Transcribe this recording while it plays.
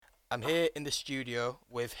I'm here in the studio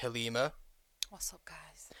with Halima, What's up,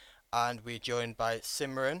 guys? and we're joined by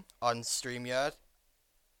Simran on StreamYard.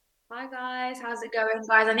 Hi guys, how's it going,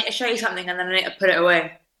 guys? I need to show you something and then I need to put it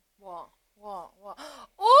away. What? What?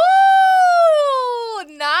 Oh,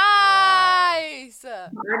 Wow. nice! I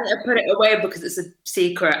need to put it away because it's a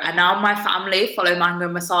secret. And now my family follow Mango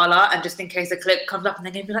Masala, and just in case a clip comes up and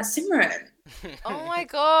they're gonna be like, Simran, Oh my what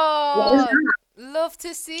is god! that? Love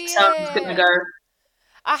to see So I'm just gonna it. go.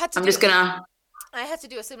 I had to I'm do. just gonna. I had to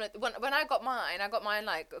do a similar. When I got mine. I got mine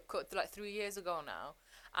like 3 years ago now.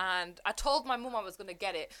 And I told my mum I was gonna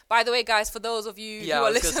get it. By the way, guys, for those of you Yeah, who I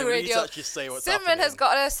are was going to listening say, to we need to radio, actually say what's Simran has happening.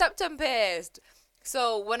 got a septum pierced.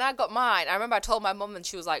 So when I got mine, I remember I told my mum and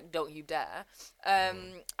she was like, "Don't you dare!"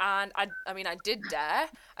 And I mean, I did dare.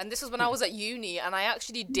 And this was when I was at uni, and I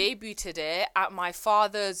actually debuted it at my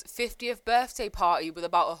father's 50th birthday party with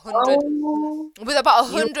about Oh, a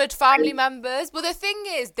you. hundred family members. But the thing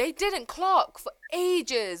is, they didn't clock for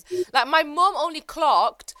ages. Like my mum only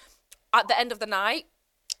clocked at the end of the night.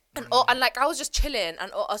 And like I was just chilling,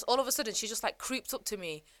 and all of a sudden she just like creeps up to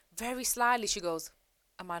me very slyly. She goes,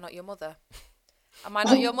 "Am I not your mother? Am I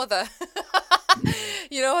not your mother?"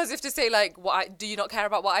 You know, as if to say like, do you not care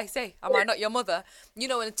about what I say? Am I not your mother? You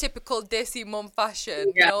know, in a typical Desi mum fashion.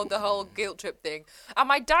 You Yeah. know, the whole guilt trip thing. And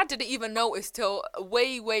my dad didn't even notice till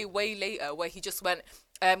way, way, way later, where he just went,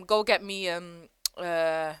 "Go get me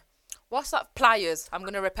what's that? Pliers. I'm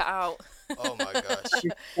gonna rip it out." Oh my gosh.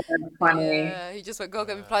 Funny. Yeah, he just went, "Go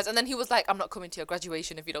get me pliers," and then he was like, "I'm not coming to your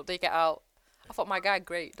graduation if you don't take it out." I thought, my guy,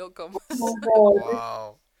 great, don't come. Oh my God.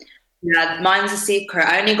 Wow. Yeah, mine's a secret.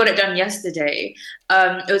 I only got it done yesterday.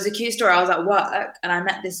 It was a cute story. I was at work and I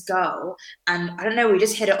met this girl, and I don't know, we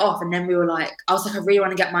just hit it off. And then we were like, I was like, I really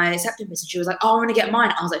want to get my acceptance. And she was like, oh, I want to get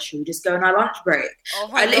mine. I was like, should we just go on our lunch break? Oh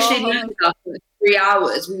I my literally knew god. her for 3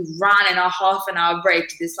 hours. We ran in our half an hour break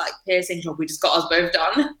to this like piercing shop. We just got us both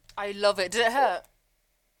done. I love it. Did it hurt?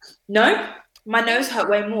 No, my nose Oh, hurt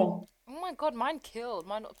way more. oh my god, mine killed.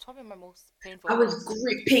 Mine was probably my most painful I was ones.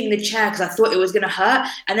 gripping the chair because I thought it was gonna hurt,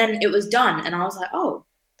 and then it was done, and I was like, oh,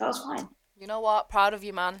 that was fine. You know what? Proud of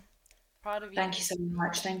you, man. Proud of you. Thank you so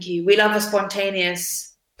much. Thank you. We love a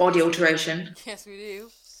spontaneous body alteration. Yes, we do.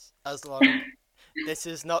 As long. This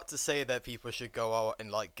is not to say that people should go out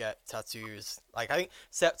and like get tattoos. Like I think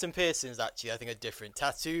septum piercings actually I think are different.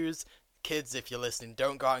 Tattoos, kids, if you're listening,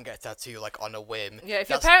 don't go out and get a tattoo like on a whim. Yeah, if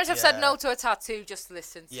your That's parents have said yeah, no to a tattoo, just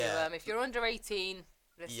listen to yeah, them. If you're under 18,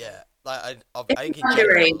 listen. yeah. Like If I think in you're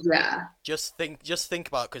underage, general, yeah. just think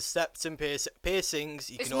about because septum piercings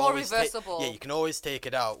you It's can more always take. reversible. Yeah, you can always take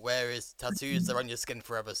it out. Whereas tattoos are on your skin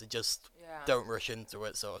forever, so just Yeah. don't rush into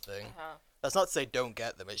it, sort of thing. Uh-huh. That's not to say don't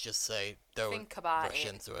get them. It's just say don't Think about rush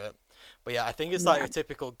it. into it. But yeah, I think it's like Yeah. a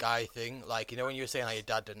typical guy thing. Like you know when you were saying how your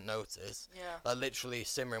dad didn't notice. Yeah. Like literally,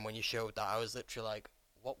 Simran, when you showed that, I was literally like,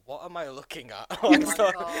 "What am I looking at?" Oh Like, my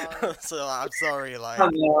so, god. so like, I'm sorry. Like,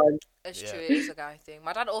 Come on. It's yeah, true, it is a guy thing.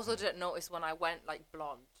 My dad also didn't notice when I went like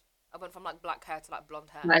blonde. I went from like black hair to like blonde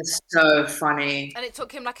hair. That's so funny. And it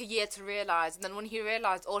took him like a year to realise. And then when he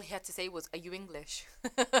realised, all he had to say was, "Are you English?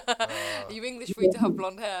 Are you English for you to have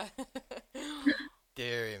blonde hair?"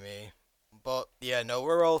 dearie me. But yeah, no,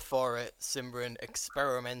 we're all for it. Simran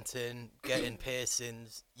experimenting, getting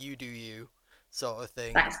piercings. You do you, sort of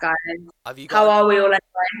thing. Thanks, guys. Have you How got? are we all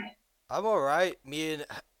anyway? I'm all right. Me and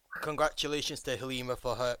congratulations to Halima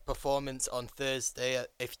for her performance on Thursday.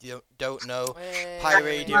 If you don't know, Pi Hey.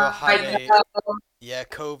 Radio Hi, had a girl.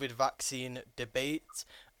 COVID vaccine debate,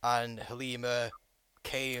 and Halima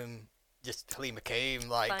came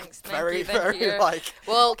like Thanks, very thank you. like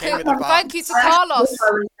Well, came with the thank you facts. to Carlos.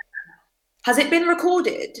 Has it been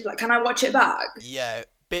recorded? Like, can I watch it back? Yeah,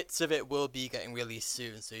 bits of it will be getting released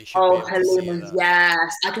soon, so you should be Oh, able to see Halima's, that.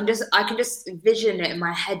 yes. I can just vision it in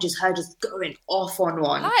my head, just her just going off on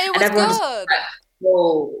one. Ah, it And was everyone's good. like,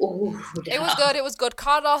 whoa, oh, It was good. It was good.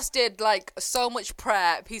 Carlos did like so much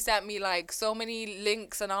prep. He sent me like so many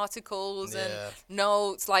links and articles and Yeah.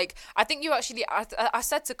 notes. Like I think you actually, I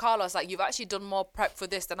said to Carlos like you've actually done more prep for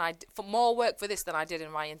this than for more work for this than I did in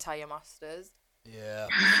my entire masters. Yeah,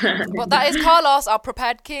 But that is Carlos, our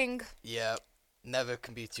prepared king. yeah. Never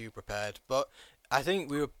can be too prepared. But I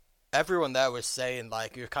think everyone there was saying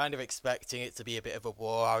like we were kind of expecting it to be a bit of a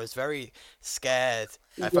war. I was very scared.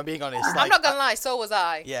 If I'm being honest, I'm like not gonna lie, so was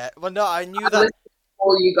I. yeah. Well, no, I knew I that. was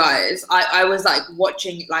for you guys. I was like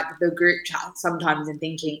watching like the group chat sometimes and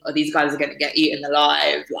thinking, oh, these guys are gonna get eaten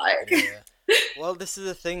alive. Like, Yeah. Well, this is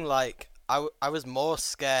the thing. Like, I was more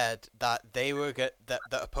scared that they were the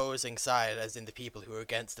opposing side, as in the people who were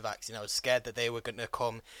against the vaccine. I was scared that they were going to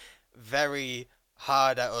come very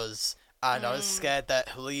hard at us and I was scared that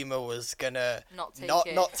Halima was gonna Not take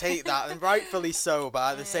not take that, and rightfully so.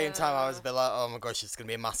 But at the same time, I was a bit like, oh my gosh, it's gonna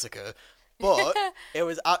be a massacre. But it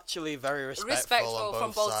was actually very respectful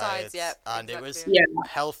on both sides, yeah, and exactly. it was Yeah.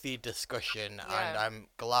 healthy discussion, Yeah. and I'm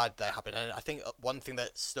glad that happened. And I think one thing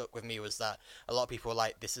that stuck with me was that a lot of people were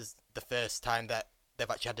like, this is the first time that they've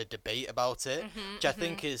actually had a debate about it, which I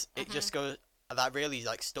think is it just goes that really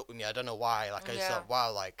like stuck with me. I don't know why. Like I just thought,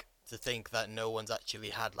 wow, like to think that no one's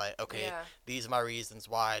actually had like, okay, these are my reasons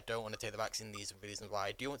why I don't want to take the vaccine. These are the reasons why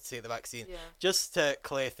I do want to take the vaccine. Yeah. Just to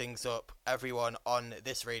clear things up, everyone on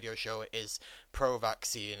this radio show is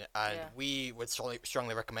pro-vaccine, and we would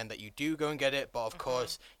strongly recommend that you do go and get it. But of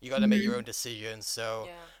course, you got to make your own decisions. So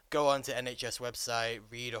go on to NHS website,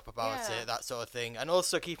 read up about it, that sort of thing, and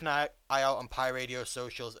also keep an eye out on Pi Radio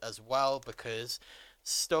socials as well, because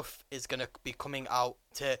stuff is going to be coming out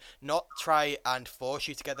to not try and force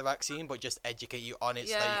you to get the vaccine, but just educate you on it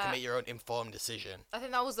so that you can make your own informed decision. I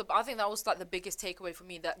think that was like the biggest takeaway for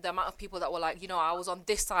me, that the amount of people that were like, you know, I was on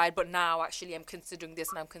this side, but now actually I'm considering this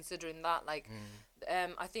and I'm considering that. Like,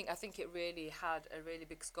 I think it really had a really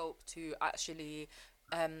big scope to actually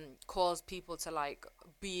cause people to like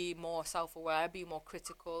be more self-aware, be more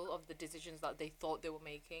critical of the decisions that they thought they were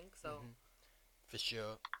making. So. For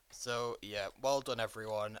sure. So, yeah, well done,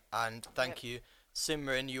 everyone. And thank you.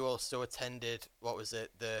 Simran, you also attended, what was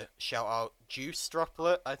it, the shout-out Juice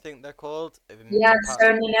Droplet, I think they're called? Yeah,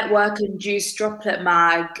 Sony Network and Juice Droplet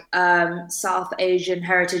Mag, South Asian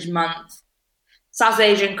Heritage Month, South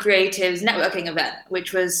Asian Creatives Networking event,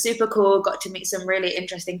 which was super cool. Got to meet some really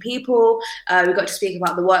interesting people. We got to speak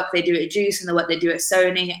about the work they do at Juice and the work they do at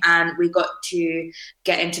Sony, and we got to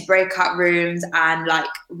get into breakout rooms and like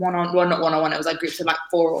not one-on-one, it was like groups of like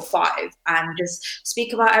 4 or 5, and just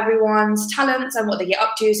speak about everyone's talents and what they get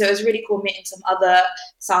up to. So it was really cool meeting some other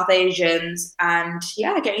South Asians and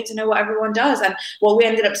getting to know what everyone does. And what we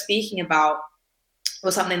ended up speaking about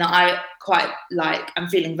was something that I quite like, I'm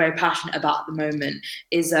feeling very passionate about at the moment,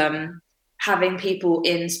 is having people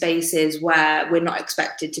in spaces where we're not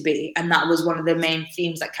expected to be. And that was one of the main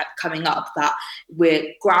themes that kept coming up, that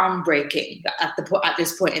we're groundbreaking at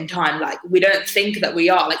this point in time. Like, we don't think that we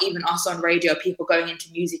are. Like, even us on radio, people going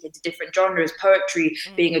into music, into different genres, poetry,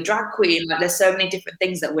 being a drag queen. Like, there's so many different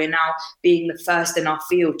things that we're now being the first in our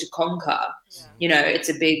field to conquer. Yeah. You know, it's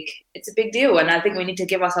a big deal. And I think we need to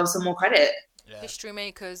give ourselves some more credit. Yeah. History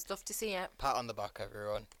makers, love to see it. Pat on the back,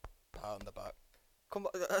 everyone. Pat on the back. Come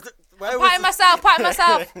on. Patting myself.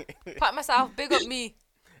 Big up me.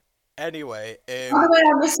 Anyway. By the way,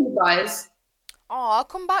 I miss you guys. Oh,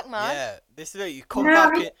 come back, man. Yeah, this is it. You come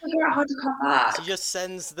back. I need to figure out how to come back. She just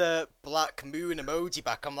sends the black moon emoji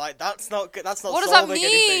back. I'm like, that's not good. That's not what does that solving mean,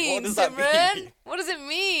 anything. What does that mean? What does it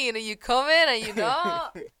mean? Are you coming? Are you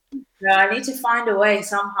not? No, I need to find a way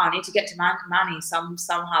somehow. I need to get to Manny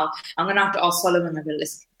somehow. I'm going to have to ask Solomon, I'm going to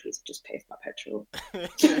listen, please just pay for my petrol.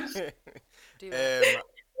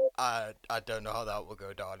 I don't know how that will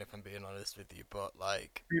go down, if I'm being honest with you, but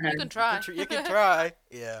like... You can try. You can try,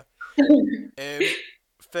 yeah.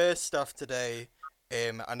 First off today,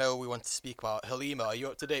 I know we want to speak about Halima. Are you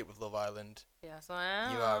up to date with Love Island? Yes, I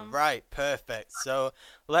am. You are, right, perfect. So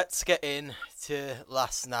let's get into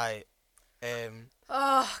last night.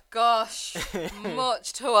 Oh gosh,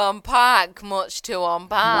 much to unpack.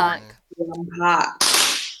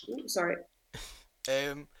 Ooh, sorry.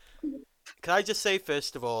 Can I just say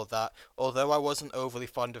first of all that although I wasn't overly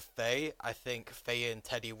fond of Faye, I think Faye and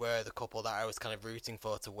Teddy were the couple that I was kind of rooting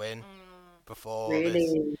for to win before really?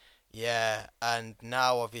 this. Yeah, and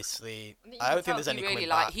now obviously I don't think there's any coming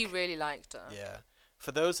back. He really liked her. Yeah.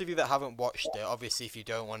 For those of you that haven't watched it, obviously if you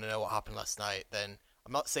don't want to know what happened last night, then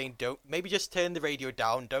I'm not saying don't. Maybe just turn the radio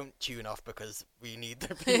down. Don't tune off because we need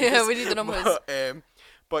the views. Yeah, we need the numbers.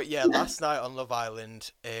 But yeah, last night on Love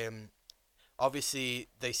Island, obviously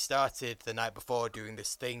they started the night before doing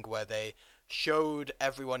this thing where they showed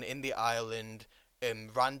everyone in the island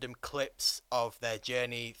random clips of their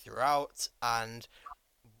journey throughout, and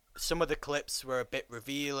some of the clips were a bit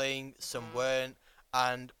revealing, some weren't,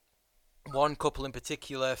 and one couple in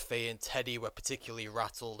particular, Faye and Teddy, were particularly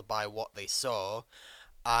rattled by what they saw.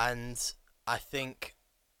 And I think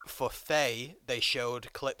for Faye, they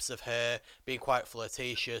showed clips of her being quite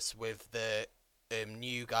flirtatious with the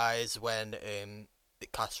new guys when the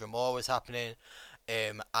Casa Amor was happening.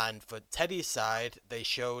 And for Teddy's side, they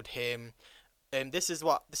showed him... this is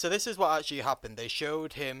what actually happened. They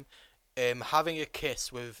showed him having a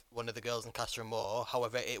kiss with one of the girls in Casa Amor.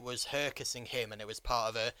 However, it was her kissing him, and it was part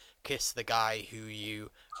of a kiss the guy who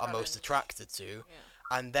you are most attracted to. Yeah.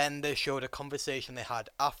 And then they showed a conversation they had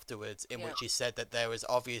afterwards in which he said that there was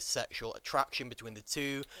obvious sexual attraction between the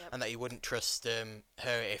two and that he wouldn't trust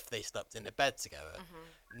her if they slept in a bed together.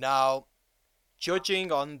 Now,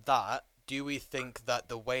 judging on that, do we think that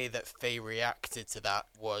the way that Faye reacted to that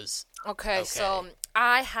was okay? So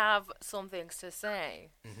I have some things to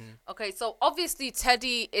say. Okay, so obviously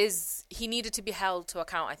Teddy he needed to be held to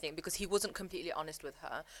account, I think, because he wasn't completely honest with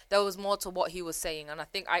her. There was more to what he was saying, and I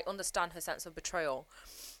think I understand her sense of betrayal.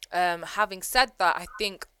 Having said that, I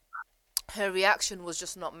think her reaction was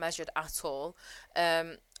just not measured at all,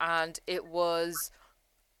 and it was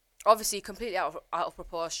obviously completely out of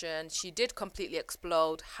proportion. She did completely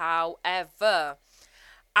explode. However,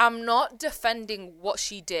 I'm not defending what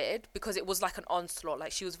she did because it was like an onslaught.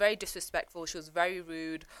 Like, she was very disrespectful. She was very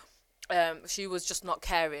rude. She was just not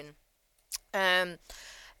caring.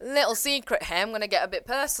 Little secret here. I'm going to get a bit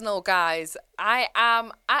personal, guys.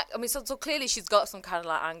 So clearly she's got some kind of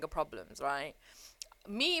like anger problems, right?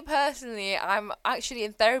 Me personally, I'm actually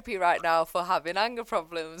in therapy right now for having anger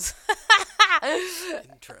problems.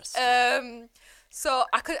 interesting? So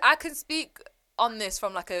I can speak on this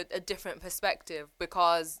from like a different perspective,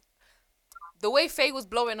 because the way Faye was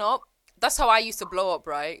blowing up, that's how I used to blow up,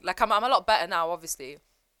 right? Like, I'm a lot better now, obviously.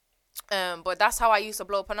 But that's how I used to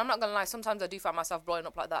blow up, and I'm not gonna lie, sometimes I do find myself blowing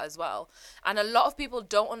up like that as well. And a lot of people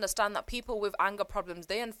don't understand that people with anger problems,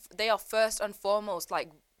 they are first and foremost like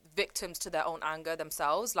victims to their own anger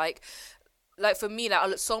themselves. Like for me,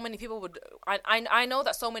 like, so many people would, I know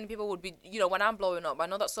that so many people would be, you know, when I'm blowing up, I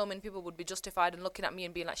know that so many people would be justified in looking at me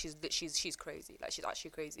and being like, she's crazy, like, she's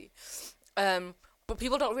actually crazy. But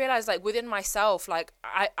people don't realize, like, within myself, like,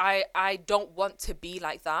 I don't want to be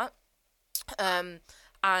like that.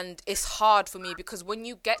 And it's hard for me, because when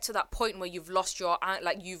you get to that point where you've lost your,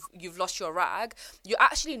 like, you've lost your rag, you're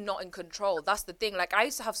actually not in control. That's the thing. Like, I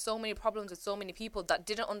used to have so many problems with so many people that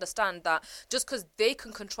didn't understand that just because they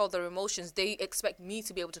can control their emotions, they expect me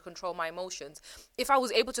to be able to control my emotions. If I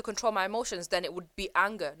was able to control my emotions, then it would be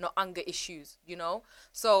anger, not anger issues, you know?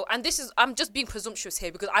 So, and I'm just being presumptuous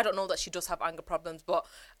here, because I don't know that she does have anger problems, but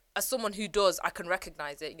as someone who does, I can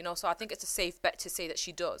recognize it, you know? So I think it's a safe bet to say that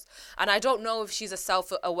she does. And I don't know if she's as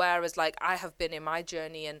self-aware as, like, I have been in my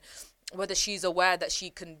journey, and whether she's aware that she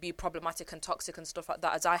can be problematic and toxic and stuff like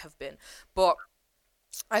that as I have been. But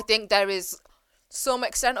I think there is some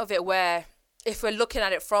extent of it where, if we're looking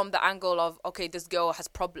at it from the angle of, okay, this girl has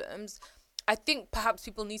problems, I think perhaps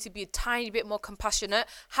people need to be a tiny bit more compassionate.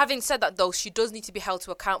 Having said that, though, she does need to be held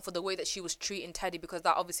to account for the way that she was treating Teddy, because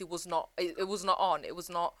that obviously was not, it was not on. It was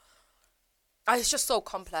not, it's just so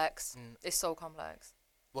complex. It's so complex.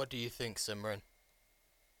 What do you think, Simran?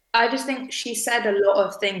 I just think she said a lot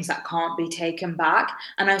of things that can't be taken back.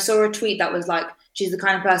 And I saw a tweet that was like, she's the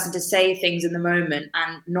kind of person to say things in the moment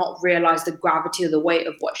and not realize the gravity or the weight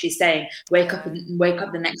of what she's saying. Wake up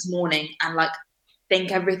the next morning and, like,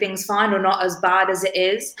 think everything's fine or not as bad as it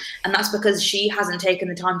is. And that's because she hasn't taken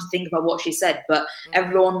the time to think about what she said. But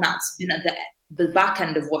everyone that's been at the back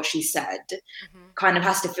end of what she said kind of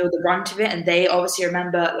has to feel the brunt of it. And they obviously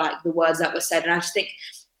remember, like, the words that were said. And I just think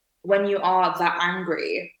when you are that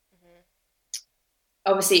angry,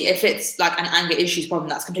 obviously if it's like an anger issues problem,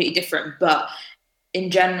 that's completely different. But in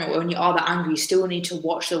general, when you are that angry, you still need to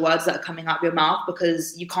watch the words that are coming out of your mouth,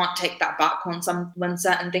 because you can't take that back when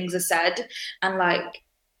certain things are said. And, like,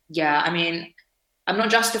 yeah, I mean, I'm not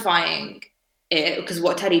justifying it, because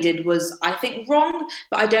what Teddy did was, I think, wrong,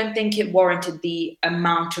 but I don't think it warranted the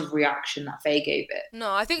amount of reaction that Faye gave it.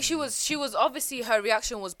 No, I think she was obviously, her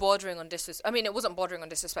reaction was bordering on disrespect. I mean, it wasn't bordering on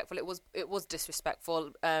disrespectful. It was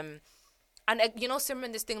disrespectful. And, you know,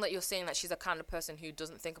 Simran, this thing that you're saying, that she's a kind of person who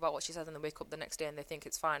doesn't think about what she says and they wake up the next day and they think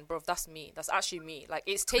it's fine. Bro, that's me. That's actually me. Like,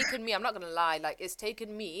 it's taken me, I'm not going to lie, like, it's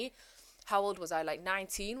taken me, how old was I? Like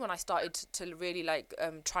 19 when I started to really, like,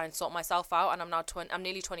 try and sort myself out. And I'm now I'm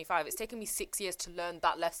nearly 25. It's taken me 6 years to learn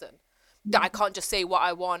that lesson. That I can't just say what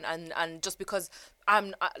I want, and just because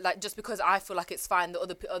just because I feel like it's fine, the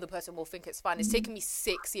other person will think it's fine. It's taken me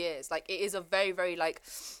 6 years. Like, it is a very, very, like,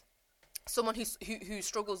 someone who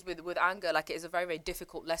struggles with anger, like, it is a very, very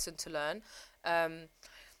difficult lesson to learn.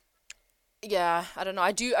 Yeah, I don't know.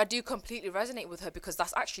 I do completely resonate with her, because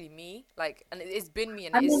that's actually me. Like, and it's been me,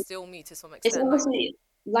 and it is still me to some extent. It's obviously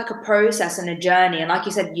like a process and a journey. And like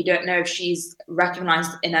you said, you don't know if she's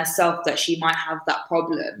recognized in herself that she might have that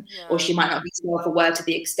problem, or she might not be self-aware to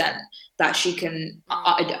the extent that she can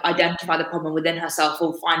identify the problem within herself,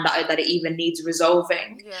 or find out that it even needs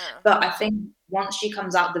resolving. But I think once she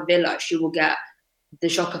comes out the villa, she will get the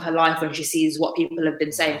shock of her life when she sees what people have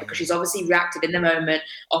been saying, because she's obviously reacted in the moment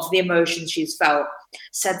of the emotions she's felt,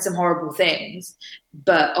 said some horrible things.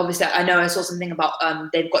 But obviously, I know I saw something about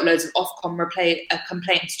they've got loads of Ofcom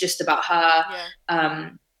complaints just about her.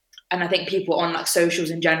 And I think people on like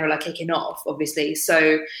socials in general are kicking off, obviously.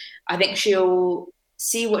 So I think she'll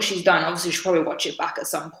see what she's done. Obviously, she'll probably watch it back at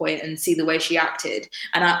some point and see the way she acted.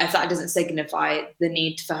 And if that doesn't signify the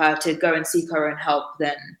need for her to go and seek her own help,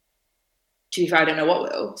 then to be fair, I don't know what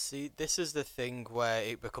will. See, this is the thing where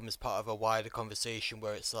it becomes part of a wider conversation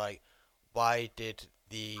where it's like, why did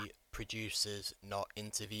the producers not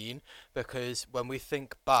intervene? Because when we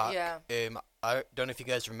think back, I don't know if you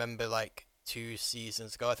guys remember, like 2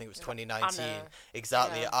 seasons ago, I think it was 2019, Anna.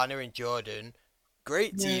 exactly, Anna and Jordan,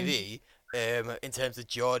 great TV, in terms of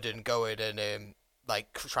Jordan going and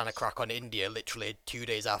like trying to crack on India literally 2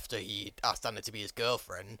 days after he asked Anna to be his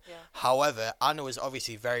girlfriend. However, Anna was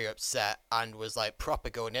obviously very upset and was like proper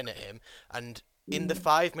going in at him, and in the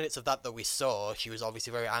 5 minutes of that we saw, she was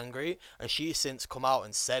obviously very angry, and she's since come out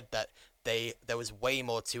and said that there was way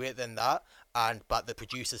more to it than that, but the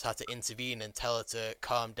producers had to intervene and tell her to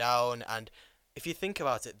calm down. And if you think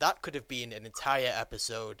about it, that could have been an entire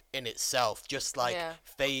episode in itself, just like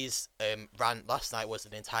Faye's rant last night was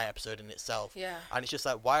an entire episode in itself. And it's just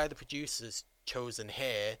like, why are the producers chosen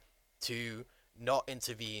here to not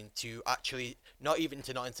intervene, to actually not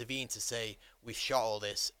intervene, to say we've shot all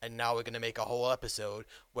this and now we're going to make a whole episode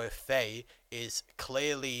where Faye is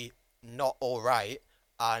clearly not all right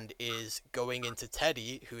and is going into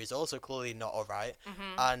Teddy, who is also clearly not all right.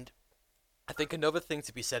 And I think another thing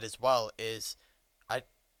to be said as well is I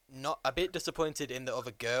not a bit disappointed in the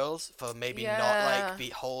other girls for maybe not like be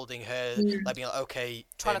holding her, like being like, okay,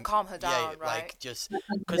 trying to calm her down, right? Like just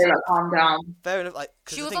because calm down. Fair enough. Like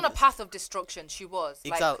she was on a path of destruction. She was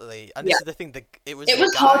exactly, and this is the thing. It was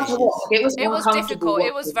hard to walk. It was difficult.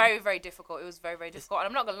 It was very, very difficult. It was very, very difficult. And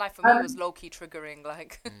I'm not gonna lie, for me, it was low key triggering.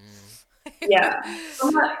 Like.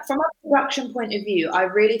 From a production point of view, I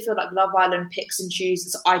really feel like Love Island picks and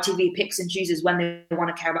chooses, ITV picks and chooses when they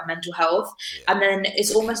want to care about mental health, and then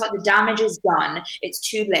it's almost like the damage is done, it's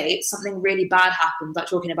too late, something really bad happens, like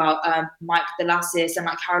talking about Mike the Lassis and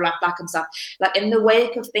like Caroline Black and stuff. Like in the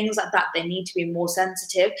wake of things like that, they need to be more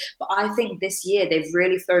sensitive. But I think this year they've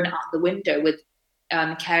really thrown it out the window with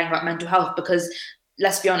caring about mental health, because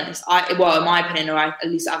let's be honest, in my opinion, or at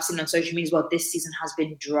least I've seen on social media as well, this season has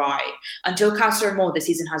been dry. Until Casa and More, this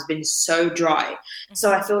season has been so dry.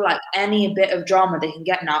 So I feel like any bit of drama they can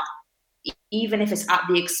get now, even if it's at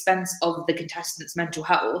the expense of the contestants' mental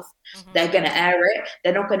health, they're going to air it.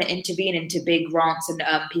 They're not going to intervene into big rants and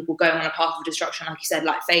people going on a path of destruction, like you said,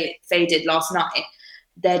 like Faye did last night.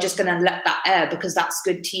 They're just going to let that air because that's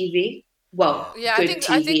good TV. Well, yeah, I think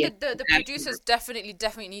the producers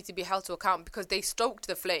definitely need to be held to account, because they stoked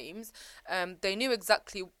the flames. They knew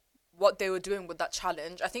exactly what they were doing with that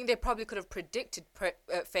challenge. I think they probably could have predicted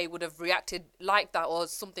Faye would have reacted like that or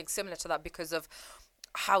something similar to that, because of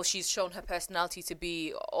how she's shown her personality to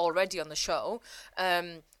be already on the show.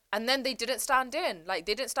 And then they didn't stand in. Like,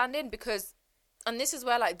 they didn't stand in because, and this is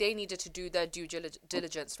where like they needed to do their due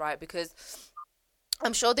diligence, right? Because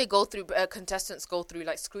I'm sure they go through, contestants go through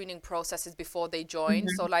like screening processes before they join.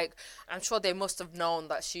 So like, I'm sure they must have known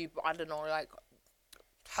that she, I don't know, like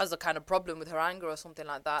has a kind of problem with her anger or something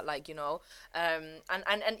like that, like, you know. And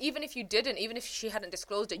even if you didn't, even if she hadn't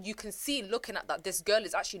disclosed it, you can see looking at that, this girl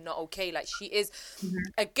is actually not okay. Like, she is,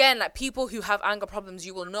 again, like people who have anger problems,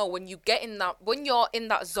 you will know when you get in that, when you're in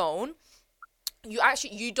that zone,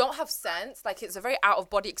 you don't have sense. Like, it's a very out of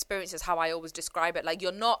body experience is how I always describe it. Like,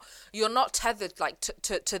 you're not tethered like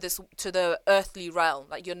to the earthly realm.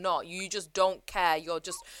 Like, you just don't care.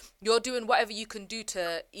 You're doing whatever you can do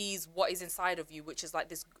to ease what is inside of you, which is like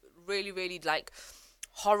this really, really like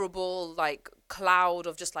horrible like cloud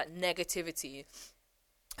of just like negativity.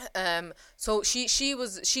 So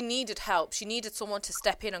she needed help. She needed someone to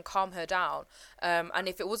step in and calm her down. And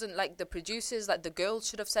if it wasn't like the producers, like the girls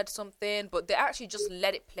should have said something, but they actually just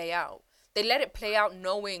let it play out. They let it play out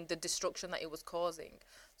knowing the destruction that it was causing.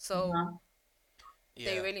 So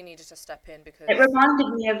they really needed to step in, because it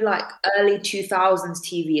reminded me of like early 2000s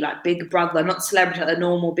TV, like Big Brother, not Celebrity, like a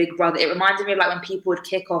normal Big Brother. It reminded me of like when people would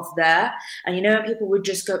kick off there, and you know, when people would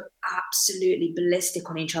just go absolutely ballistic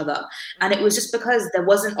on each other. And it was just because there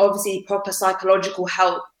wasn't obviously proper psychological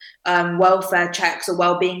help, welfare checks or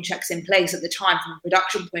well-being checks in place at the time from a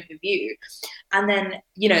production point of view. And then,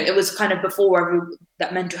 you know, it was kind of before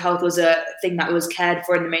that mental health was a thing that was cared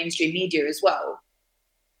for in the mainstream media as well.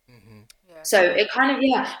 So it kind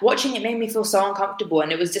of, watching it made me feel so uncomfortable,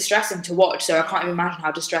 and it was distressing to watch. So I can't even imagine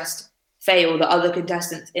how distressed Faye or the other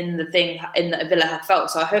contestants in the villa have felt.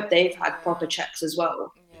 So I hope they've had proper checks as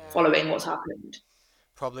well, following what's happened.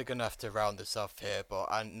 Probably gonna have to round this off here, but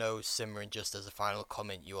I know Simran, just as a final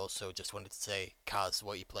comment, you also just wanted to say, Kaz,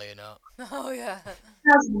 what are you playing at? Oh yeah.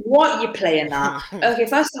 Kaz, what you playing at? Okay,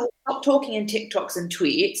 first of all, stop talking in TikToks and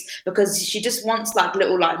tweets because she just wants like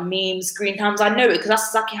little like memes, screen times. I know it because that's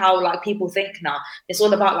exactly how like people think now. It's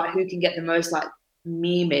all about like who can get the most like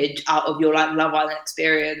memeage out of your like Love Island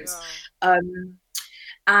experience.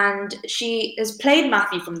 And she has played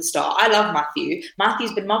Matthew from the start. I love Matthew.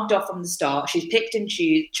 Matthew's been mugged off from the start. She's picked and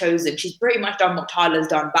chosen. She's pretty much done what Tyler's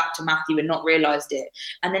done back to Matthew and not realised it.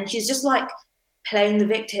 And then she's just like playing the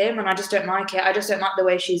victim, and I just don't like it. I just don't like the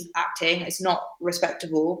way she's acting. It's not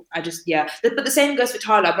respectable. But the same goes for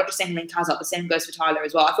Tyler. I'm not just saying Kaz up. The same goes for Tyler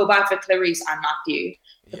as well. I feel bad for Clarice and Matthew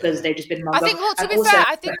because they've just been mugged off. I think, well, to be fair,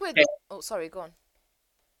 I think with... Oh, sorry, go on.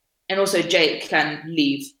 And also Jake can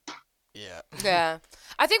leave. Yeah.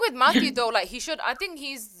 I think with Matthew though, like I think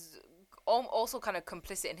he's also kind of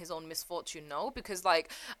complicit in his own misfortune, no? Because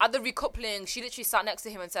like at the recoupling, she literally sat next to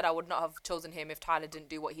him and said, "I would not have chosen him if Tyler didn't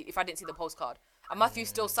do if I didn't see the postcard." And Matthew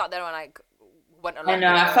still sat there and like went along. I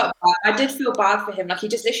know. I felt bad. I did feel bad for him. Like he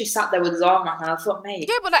just literally sat there with his arm out, and I thought, mate.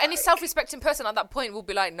 Yeah, but like any self-respecting person at that point will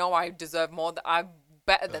be like, "No, I deserve more. I'm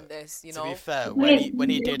better than this." You know. To be fair, when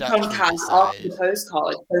he did actually Kaz after the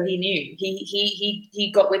postcard, so he knew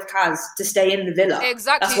he got with Kaz to stay in the villa.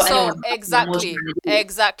 Exactly.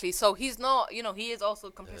 Exactly. So he's not. You know, he is also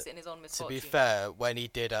complicit in his own misfortune. To be fair, when he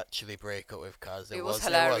did actually break up with Kaz, it was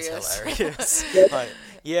hilarious. Like,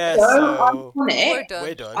 so we're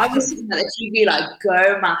done. I was sitting at the TV like,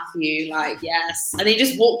 "Go Matthew!" Like, yes, and he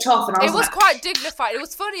just walked off, and it was quite dignified. It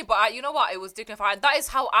was funny, but you know what? It was dignified. That is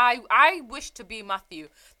how I wish to be Matthew.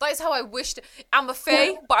 That is how I wished. I'm a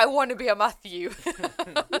Faye, but I want to be a Matthew.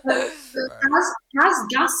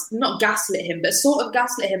 Kaz not gaslit him, but sort of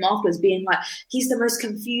gaslit him afterwards, being like, he's the most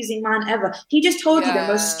confusing man ever. He just told you the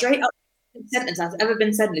most straight up sentence that's ever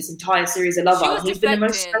been said in this entire series of Love Island. He's been the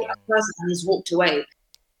most straight up person, and he's walked away.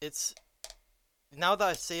 It's now that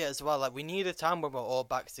I see it as well. Like, we need a time when we're all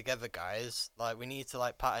back together, guys. Like, we need to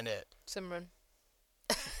like pattern it. Simran.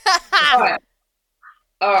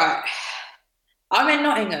 All right. I'm in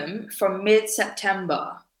Nottingham from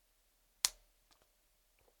mid-September.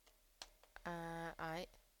 Aight.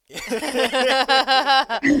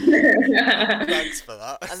 Thanks for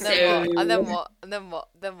that. And then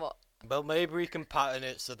what? Well, maybe we can pattern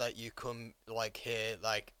it so that you come like here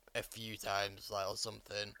like a few times, like or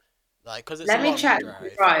something. Like, cause it's let me check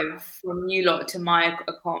the drive from you lot to my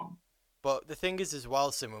account. But the thing is as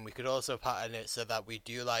well, Simon, we could also pattern it so that we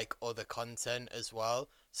do like other content as well.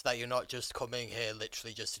 So that you're not just coming here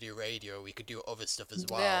literally just to do radio. We could do other stuff as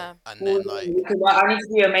well. Yeah. And then like... I need to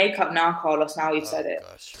do your makeup now, Carlos, now you've said it.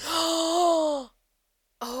 Gosh, oh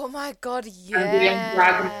my god,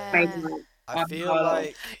 yeah. I feel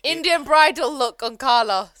like... Indian bridal look on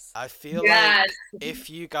Carlos. I feel like if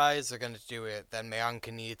you guys are going to do it, then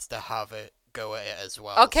Mianka needs to have it go at it as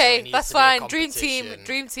well. Okay, so that's fine. Dream team.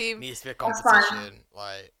 Needs to be a competition.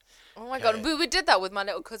 Like... Oh my god, we did that with my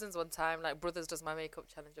little cousins one time. Like, brothers does my makeup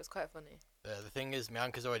challenge. It was quite funny. The thing is,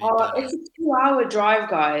 Mianka's already done it. It's a 2-hour drive,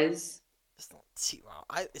 guys. It's not 2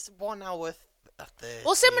 hours. It's 1 hour.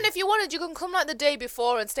 Well, Simon, if you wanted, you can come like the day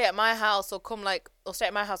before and stay at my house, or stay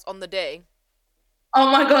at my house on the day. Oh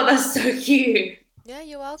my god, that's so cute. Yeah,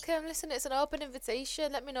 you're welcome. Listen, it's an open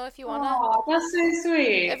invitation. Let me know if you wanna. Oh, that's so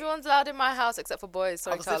sweet. Everyone's allowed in my house except for boys.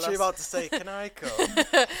 Sorry, I was literally about to say, can I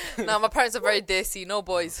come? No, my parents are very desi. No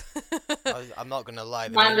boys. I'm not gonna lie.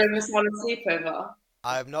 I'm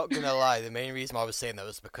not gonna lie. The main reason why I was saying that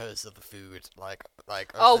was because of the food. Like.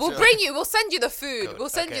 Oh, we'll bring you. We'll send you the food. Good. We'll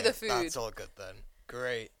send you the food. That's all good then.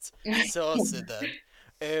 Great. Sorted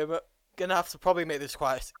then. Gonna have to probably make this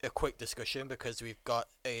quite a quick discussion because we've got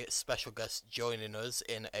a special guest joining us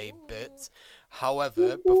in a bit.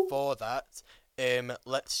 However, before that,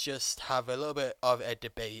 let's just have a little bit of a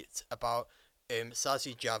debate about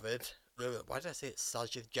Sajid Javid. Why did I say it?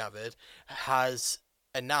 Sajid Javid has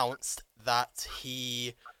announced that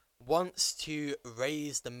he wants to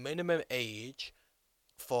raise the minimum age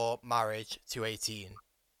for marriage to 18.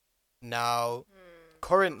 Now,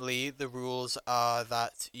 currently, the rules are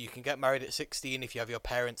that you can get married at 16 if you have your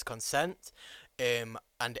parents' consent, and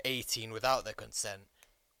 18 without their consent.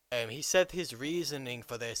 He said his reasoning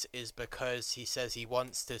for this is because he says he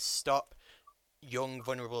wants to stop young,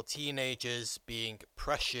 vulnerable teenagers being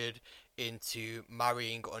pressured into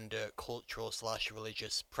marrying under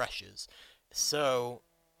cultural/religious pressures. So,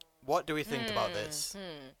 what do we think about this?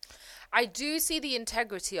 I do see the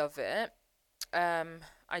integrity of it.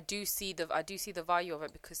 I do see the value of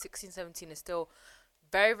it, because 16, 17 is still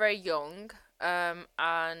very, very young.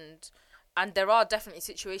 And there are definitely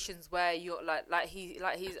situations where you're I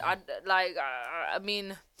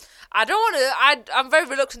mean, I don't want to. I'm very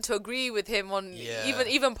reluctant to agree with him on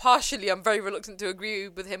even partially. I'm very reluctant to agree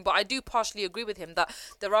with him, but I do partially agree with him that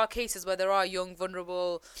there are cases where there are young,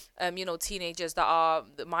 vulnerable, teenagers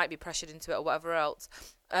that might be pressured into it or whatever else.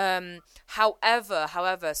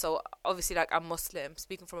 However, so obviously, like, I'm Muslim.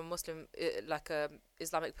 Speaking from a Muslim,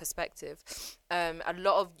 Islamic perspective, a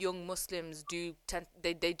lot of young Muslims do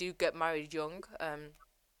get married young,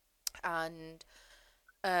 and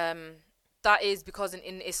that is because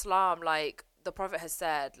in Islam, like the Prophet has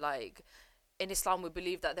said, like, in Islam we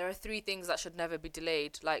believe that there are 3 things that should never be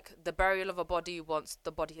delayed, like the burial of a body once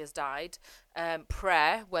the body has died,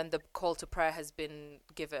 prayer when the call to prayer has been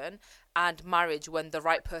given, and marriage when the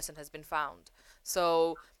right person has been found.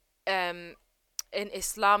 So in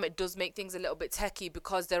Islam it does make things a little bit techie,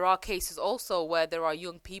 because there are cases also where there are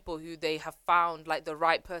young people who they have found like the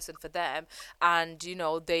right person for them, and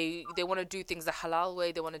they want to do things the halal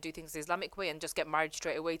way, they want to do things the Islamic way, and just get married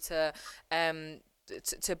straight away to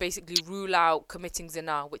basically rule out committing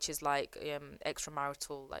zina, which is like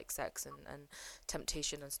extramarital like sex and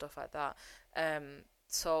temptation and stuff like that.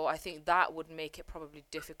 So I think that would make it probably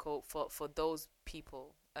difficult for those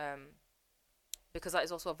people, because that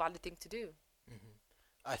is also a valid thing to do. Mm-hmm.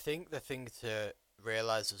 I think the thing to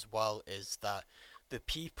realize as well is that the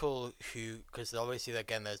people who, because obviously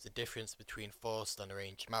again there's the difference between forced and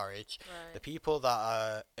arranged marriage. Right. The people that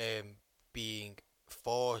are being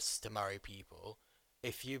forced to marry people,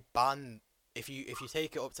 if you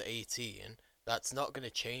take it up to 18, that's not going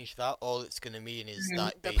to change that. All it's going to mean is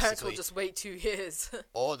that the parents will just wait 2 years.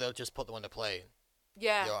 or they'll just put them on the plane.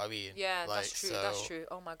 Yeah. You know what I mean? Yeah, like, that's true. so That's true.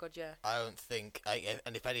 Oh my god, yeah. I don't think,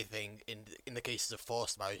 and if anything, in the cases of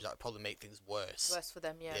forced marriage, that would probably make things worse. Worse for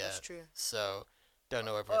them, yeah, that's true. So, don't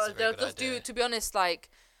know whether it's a very they'll good just idea. to be honest, like,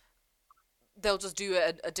 they'll just do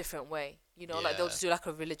it a different way. Like they'll just do like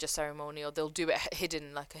a religious ceremony, or they'll do it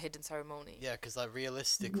hidden, like a hidden ceremony. Yeah, because like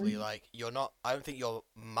realistically, like I don't think you're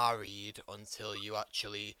married until you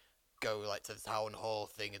actually go like to the town hall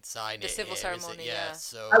thing and sign the civil ceremony. Yeah.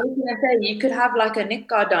 So I was gonna say you could have like a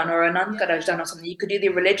nikah done or a nankara done or something. You could do the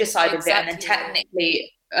religious side of it, and then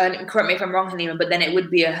technically, correct me if I'm wrong, Halima, but then it would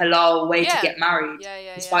be a halal way to get married,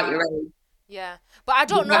 despite your age. Yeah, but I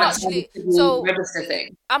don't know actually. So register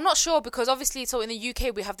thing. I'm not sure, because obviously, so in the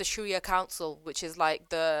UK we have the Sharia Council, which is like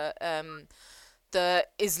the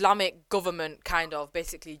Islamic government, kind of,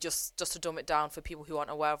 basically, just to dumb it down for people who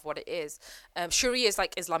aren't aware of what it is. Sharia is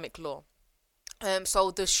like Islamic law.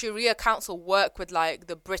 So the Sharia Council work with like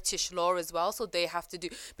the British law as well. So they have to do,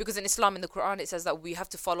 because in Islam, in the Quran, it says that we have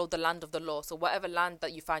to follow the land of the law. So whatever land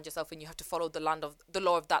that you find yourself in, you have to follow the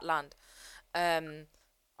law of that land.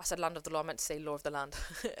 I said land of the law, I meant to say law of the land.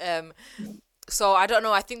 So I don't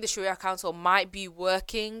know, I think the Sharia Council might be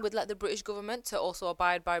working with like the British government to also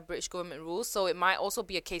abide by British government rules. So it might also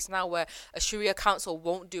be a case now where a Sharia Council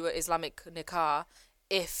won't do an Islamic nikah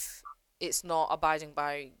if it's not abiding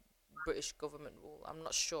by British government rule. I'm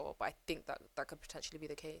not sure, but I think that could potentially be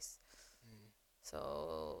the case.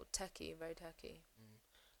 So techie, very techie.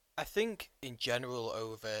 I think in general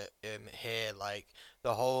over here, like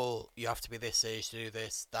the whole you have to be this age to do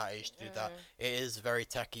this, that age to do that, it is very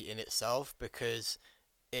techie in itself, because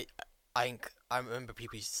I remember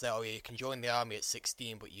people used to say, oh yeah, you can join the army at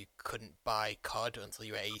 16, but you couldn't buy COD until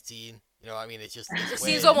you were 18. You know what I mean? It's it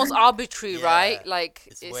seems almost arbitrary, right? Like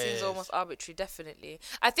it weird. Seems almost arbitrary, definitely.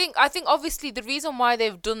 I think obviously the reason why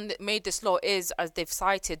they've made this law is, as they've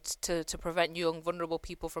cited, to prevent young vulnerable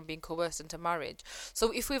people from being coerced into marriage.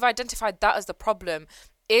 So if we've identified that as the problem,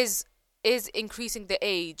 is increasing the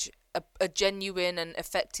age a genuine and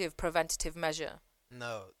effective preventative measure?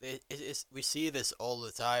 No, it's we see this all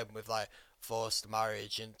the time with like forced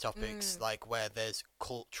marriage and topics like where there's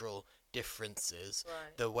cultural differences.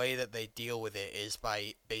 Right. The way that they deal with it is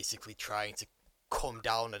by basically trying to come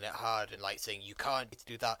down on it hard and like saying you can't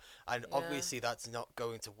do that, and obviously that's not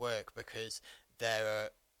going to work, because there are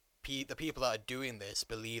the people that are doing this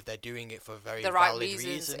believe they're doing it for very the right valid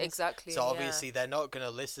reasons. Exactly. So obviously they're not going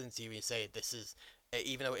to listen to you and say this is,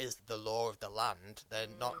 even though it is the law of the land, they're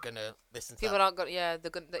not going to listen to people that. aren't going. Yeah,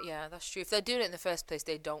 they're going. Yeah, that's true. If they're doing it in the first place,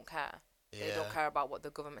 they don't care. Yeah. They don't care about what the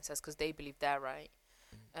government says, because they believe they're right.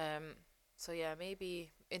 So yeah,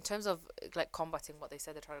 maybe in terms of like combating what they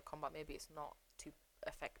said they're trying to combat, maybe it's not too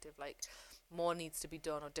effective. Like more needs to be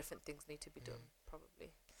done, or different things need to be done,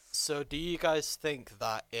 probably. So do you guys think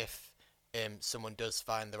that if someone does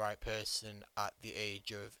find the right person at the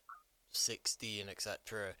age of 16,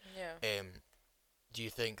 etc., Do you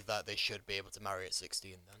think that they should be able to marry at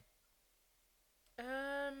 16 then?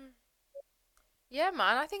 Yeah,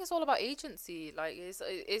 man. I think it's all about agency. Like,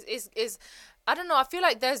 I don't know. I feel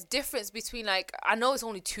like there's difference between like I know it's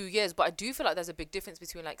only 2 years, but I do feel like there's a big difference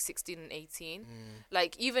between like 16 and 18.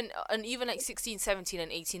 Like even like 16, 17,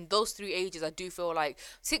 and 18. Those three ages, I do feel like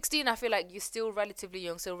 16. I feel like you're still relatively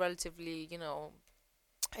young, still relatively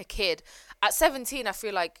a kid. At 17, I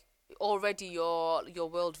feel like already your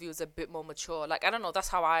worldview is a bit more mature. Like I don't know. That's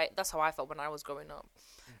how I felt when I was growing up.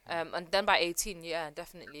 And then by 18, yeah,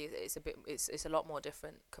 definitely it's a lot more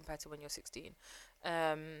different compared to when you're 16.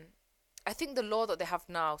 I think the law that they have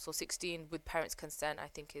now, so 16 with parents' consent, I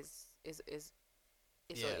think is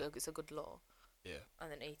it's a good law. Yeah.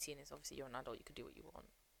 And then 18 is obviously you're an adult, you can do what you want.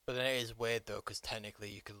 But then it is weird though, because technically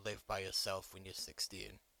you can live by yourself when you're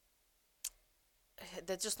 16.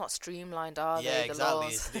 They're just not streamlined, are they? Yeah, The exactly.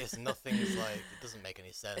 laws? It's nothing's like it doesn't make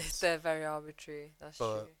any sense. They're very arbitrary. That's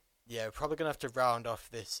true. Yeah, we're probably gonna have to round off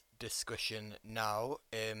this discussion now.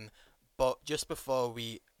 But just before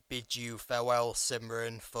we bid you farewell,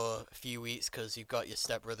 Simran, for a few weeks because you've got your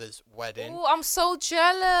stepbrother's wedding. Oh, I'm so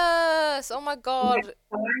jealous! Oh my god!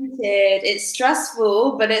 Excited. It's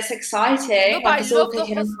stressful, but it's exciting. No, but I it's all love the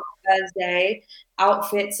kicking off on Thursday.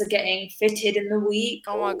 Outfits are getting fitted in the week.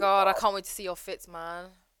 Oh my god! I can't wait to see your fits, man.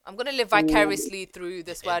 I'm gonna live vicariously through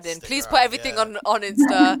this wedding. Please put Instagram, everything yeah. on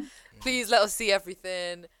Insta. Please let us see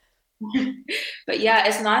everything. But yeah,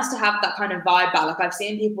 it's nice to have that kind of vibe back. Like I've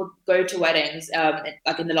seen people go to weddings,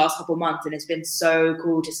 like in the last couple of months, and it's been so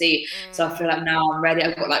cool to see. So I feel like now I'm ready.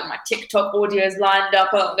 I've got like my TikTok audios lined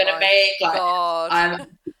up. What I'm gonna make. Like I'm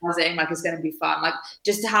buzzing. Like it's gonna be fun. Like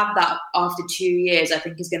just to have that after 2 years, I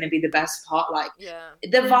think is gonna be the best part. Like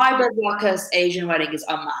the vibe of like a Asian wedding is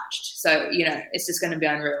unmatched. So it's just gonna be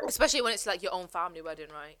unreal. Especially when it's like your own family wedding,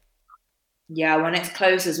 right? Yeah, when it's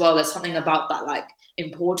close as well, there's something about that like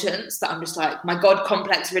importance that I'm just like, my God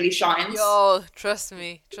complex really shines. Yo, trust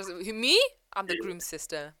me. Me? I'm the groom's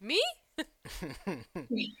sister. Me?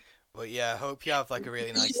 But yeah, I hope you have like a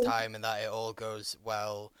really nice time and that it all goes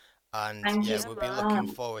well. And we'll be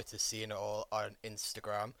looking forward to seeing it all on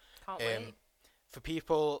Instagram. Can't wait. For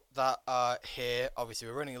people that are here, obviously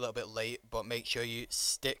we're running a little bit late, but make sure you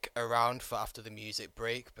stick around for after the music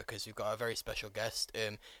break because we've got a very special guest.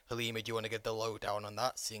 Halima, do you want to give the lowdown on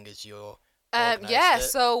that, seeing as you're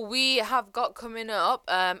so we have got coming up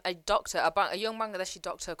a doctor, a young Bangladeshi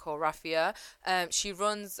doctor called Rafia. She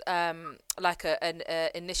runs like an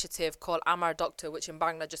initiative called Amar Doctor, which in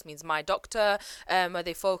Bangla just means my doctor, where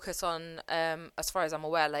they focus on, as far as I'm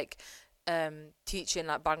aware, like teaching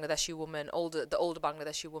like Bangladeshi women, the older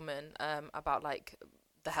Bangladeshi women, about like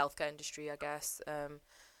the healthcare industry, I guess,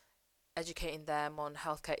 educating them on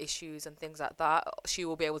healthcare issues and things like that. She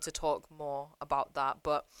will be able to talk more about that,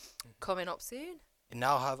 but coming up soon. We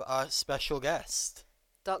now have our special guest,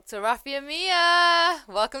 Dr. Rafia Miah.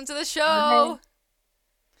 Welcome to the show. Hi.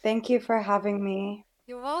 Thank you for having me.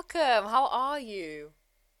 You're welcome. How are you?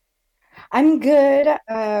 I'm good.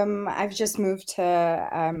 I've just moved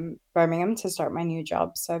to Birmingham to start my new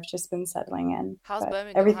job, so I've just been settling in. How's But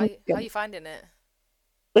Birmingham? everything's How are good. you finding it?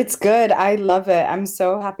 It's good. I love it. I'm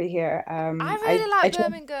so happy here. I really like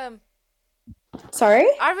Birmingham. Sorry?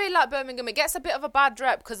 I really like Birmingham. It gets a bit of a bad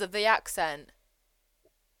rep because of the accent.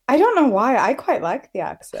 I don't know why. I quite like the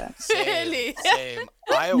accent. Really? Same.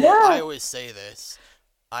 I always say this.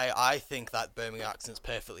 I think that Birmingham accent's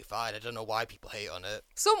perfectly fine. I don't know why people hate on it.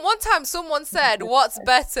 One time someone said, what's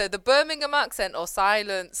better, the Birmingham accent or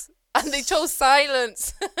silence? And they chose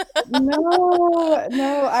silence.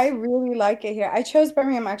 No, I really like it here. I chose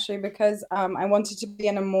Birmingham actually because I wanted to be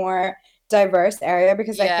in a more diverse area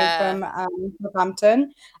because I came from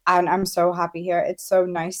Southampton, and I'm so happy here. It's so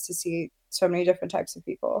nice to see so many different types of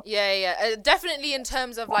people. Yeah. Definitely in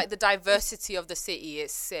terms of like the diversity of the city,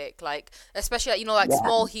 it's sick. Like especially like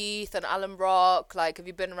Small Heath and Alum Rock. Like have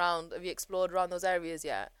you explored around those areas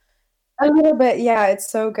yet? A little bit, yeah.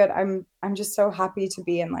 It's so good. I'm just so happy to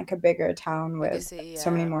be in like a bigger town with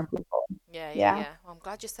so many more people. Yeah. Well, I'm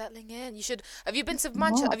glad you're settling in. You should. Have you been to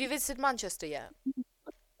Manchester? Have you visited Manchester yet?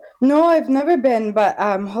 No, I've never been, but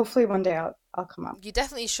hopefully one day I'll come up. You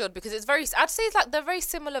definitely should because I'd say it's like they're very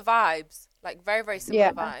similar vibes. Like very, very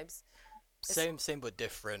similar vibes. Same but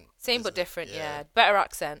different. Same but different, yeah. Better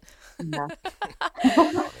accent. Yeah. I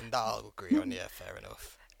mean, that I'll agree on, yeah, fair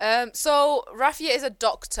enough. So Rafia is a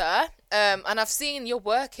doctor, and I've seen you're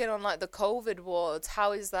working on like the COVID wards.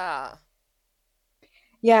 How is that?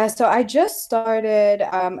 Yeah, so I just started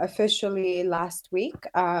officially last week,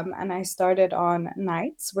 and I started on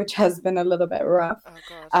nights, which has been a little bit rough.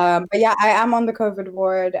 Oh God. But yeah, I am on the COVID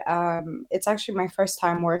ward. It's actually my first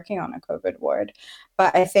time working on a COVID ward,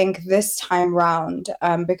 but I think this time round,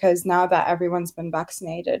 because now that everyone's been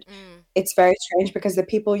vaccinated, Mm. it's very strange because the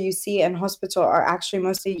people you see in hospital are actually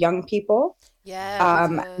mostly young people. Yeah,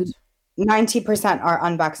 I've Um, heard. 90% are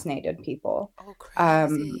unvaccinated people. Oh, Um,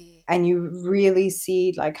 crazy. and you really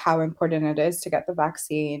see like how important it is to get the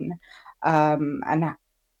vaccine. And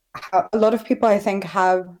how a lot of people I think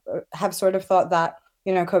have sort of thought that,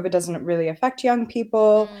 COVID doesn't really affect young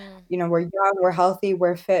people. Mm. We're young, we're healthy,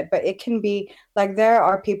 we're fit, but it can be like there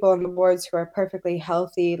are people on the wards who are perfectly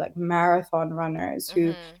healthy, like marathon runners who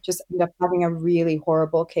Mm-hmm. just end up having a really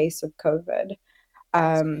horrible case of COVID.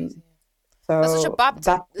 That's Um, crazy. That's such a so bapt.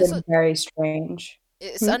 that's been very strange.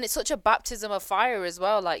 It's Hmm? and it's such a baptism of fire as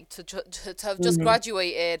well. Like to have just Mhm.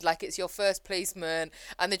 graduated, like it's your first placement,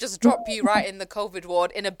 and they just drop you right in the COVID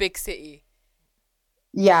ward in a big city.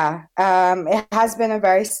 Yeah, it has been a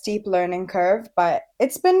very steep learning curve, but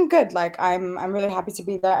it's been good. Like I'm really happy to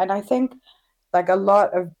be there, and I think like a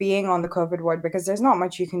lot of being on the COVID ward because there's not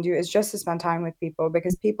much you can do is just to spend time with people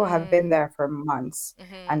because people have been Mm. there for months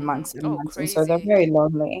Mm-hmm, and mm-hmm. months and Oh, months, and so they're crazy. very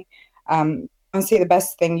lonely. Honestly, the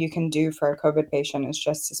best thing you can do for a COVID patient is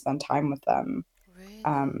just to spend time with them. Really?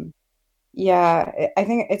 Um, Yeah, I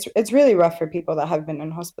think it's really rough for people that have been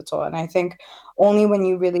in hospital, and I think only when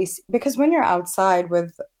you really because when you're outside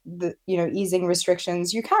with the easing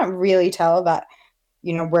restrictions, you can't really tell that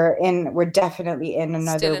we're definitely in Still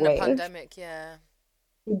another in a wave. pandemic, yeah.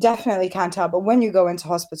 You definitely can't tell, but when you go into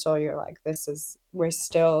hospital, you're like, we're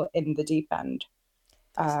still in the deep end.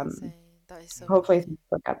 That's Um, insane. That is so Hopefully insane. things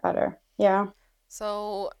will get better. Yeah.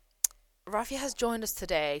 So, Rafia has joined us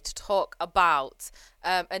today to talk about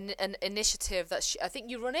an initiative that I think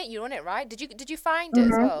you run it. You run it, right? Did you find it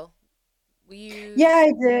as Hmm. well? Were you? Yeah,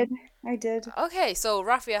 I did. I did. Okay, so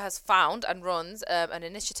Rafia has found and runs an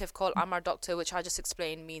initiative called Amar Doctor, which I just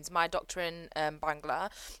explained means my doctor in Bangla.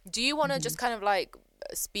 Do you want to just Mhm. kind of like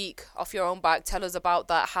speak off your own back, tell us about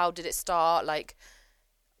that? How did it start? Like,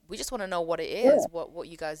 we just want to know what it is, Sure. what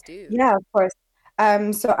you guys do. Yeah, of course.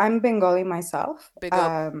 So I'm Bengali myself. Big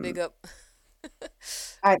up, big up.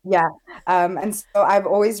 Yeah. And so I've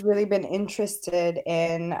always really been interested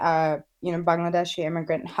in Bangladeshi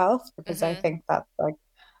immigrant health because I Mhm. think that's like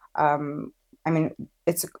um, I mean,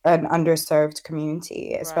 it's an underserved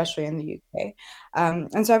community, Right. especially in the UK.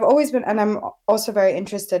 And so I've always been, and I'm also very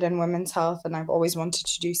interested in women's health, and I've always wanted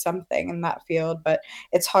to do something in that field, but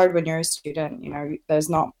it's hard when you're a student, there's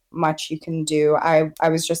not much you can do. I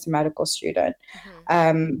was just a medical student.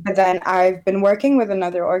 Mhm. But then I've been working with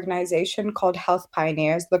another organization called Health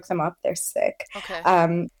Pioneers. Look them up, they're sick.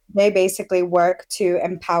 Okay. They basically work to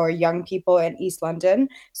empower young people in East London.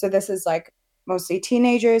 So this is like mostly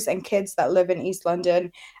teenagers and kids that live in East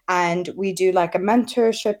London. And we do like a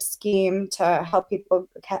mentorship scheme to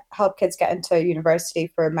help kids get into university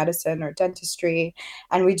for medicine or dentistry.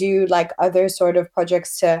 And we do like other sort of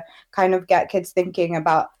projects to kind of get kids thinking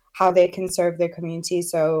about how they can serve their community.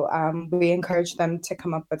 So we encourage them to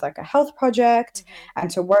come up with like a health project Mhm.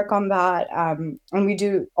 and to work on that. And we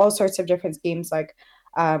do all sorts of different schemes like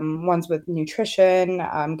ones with nutrition,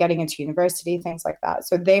 getting into university, things like that.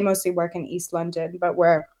 So they mostly work in East London, but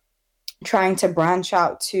we're trying to branch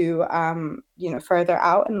out to further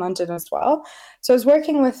out in London as well. So I was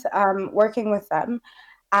working with them,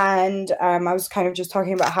 and I was kind of just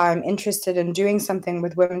talking about how I'm interested in doing something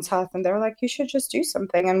with women's health, and they were like, "You should just do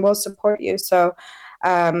something, and we'll support you." So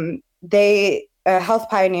they Health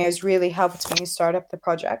Pioneers really helped me start up the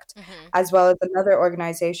project, Mhm. as well as another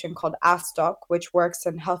organization called ASTOC, which works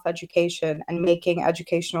in health education and making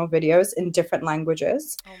educational videos in different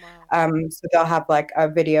languages. Oh wow. So they'll have like a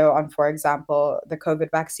video on, for example, the COVID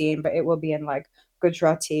vaccine, but it will be in like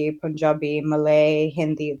Gujarati, Punjabi, Malay,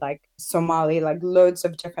 Hindi, like Somali, like loads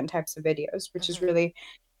of different types of videos, which is Mhm. really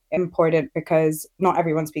important because not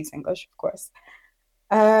everyone speaks English, of course.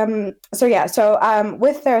 So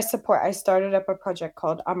with their support, I started up a project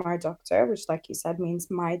called Amar Doctor, which, like you said,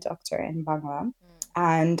 means my doctor in Bangla. Mm.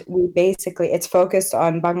 And it's focused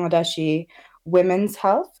on Bangladeshi women's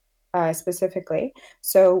health, specifically.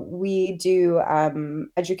 So we do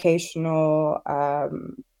educational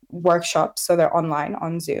workshops, so they're online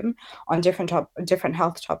on Zoom on different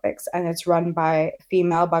health topics, and it's run by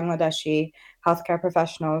female Bangladeshi healthcare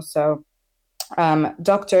professionals. So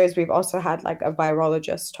doctors. We've also had like a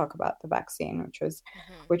virologist talk about the vaccine, Mhm.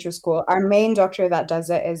 which was cool. Our main doctor that does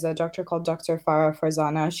it is a doctor called Dr. Farah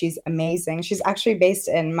Farzana. She's amazing. She's actually based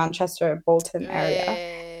in Manchester, Bolton area.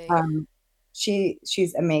 Hey. Um,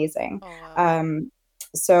 she's amazing. Oh wow.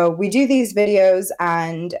 So we do these videos,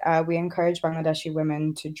 and we encourage Bangladeshi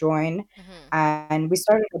women to join. Mm-hmm. And we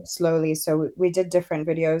started up slowly. So we did different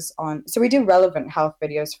videos on, so we do relevant health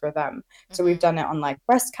videos for them. So we've Mm-hmm. done it on like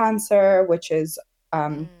breast cancer, which is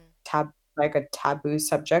Mm. like a taboo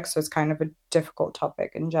subject. So it's kind of a difficult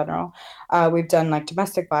topic in general. We've done like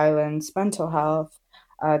domestic violence, mental health,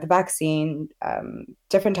 the vaccine,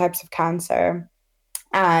 different types of cancer.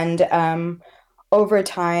 And over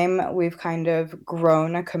time, we've kind of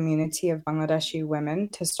grown a community of Bangladeshi women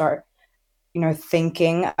to start,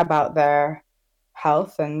 thinking about their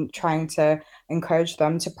health and trying Mm-hmm. to encourage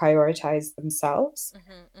them to prioritize themselves.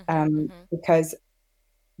 Mm-hmm. Mm-hmm. Mm-hmm. Because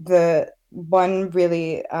the one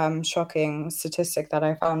really shocking statistic that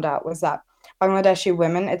I found out was that Bangladeshi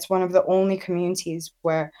women, it's one of the only communities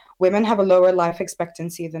where women have a lower life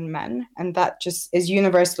expectancy than men. And that just is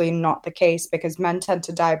universally not the case, because men tend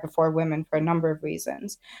to die before women for a number of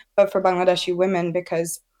reasons. But for Bangladeshi women,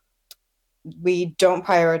 because we don't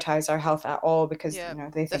prioritize our health at all, because, Yeah,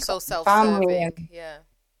 they they're think so about the family, self-serving. and Yeah.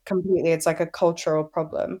 completely, it's like a cultural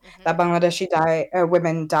problem that Mm-hmm. Bangladeshi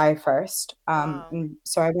women die first. Wow. And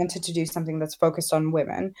so I wanted to do something that's focused on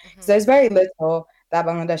women, because Mm-hmm. there's very little that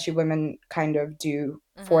Bangladeshi women kind of do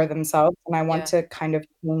for Mm-hmm. themselves, and I want Yeah. to kind of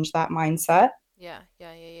change that mindset. Yeah.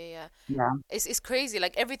 Yeah. Yeah. Yeah. Yeah. Yeah. It's crazy.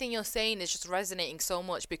 Like everything you're saying is just resonating so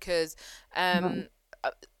much because, Mhm.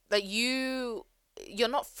 uh, like you're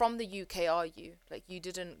not from the UK, are you? Like you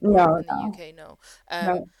didn't grow up No, in the no, UK, no. Um,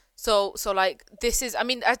 no. so like this is, I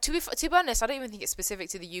mean, to be honest, I don't even think it's specific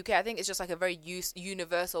to the UK. I think it's just like a very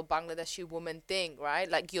universal Bangladeshi woman thing, right?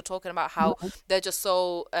 Like you're talking about how they're just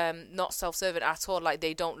so not self-serving at all. Like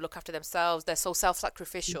they don't look after themselves. They're so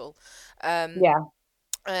self-sacrificial. Um,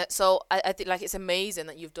 Yeah. so I think like it's amazing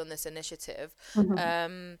that you've done this initiative. Mhm.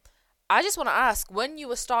 Um, I just want to ask, when you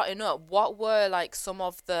were starting up, what were like some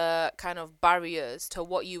of the kind of barriers to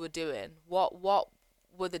what you were doing? What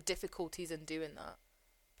were the difficulties in doing that?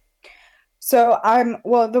 So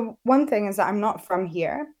well, the one thing is that I'm not from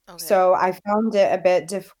here. Okay. So I found it a bit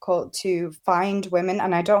difficult to find women,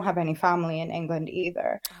 and I don't have any family in England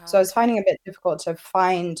either. So I was Okay. finding it a bit difficult to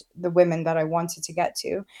find the women that I wanted to get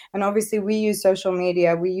to. And obviously we use social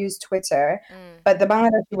media, we use Twitter, Mm. but the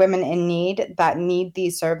Bangladeshi women in need that need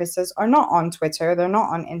these services are not on Twitter, they're not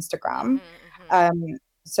on Instagram. Mhm. Mhm. Um,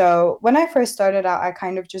 so when I first started out, I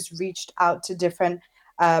kind of just reached out to different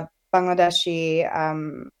uh, Bangladeshi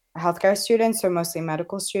healthcare students, so mostly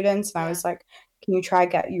medical students. And I Yeah. was like, can you try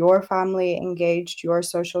get your family engaged, your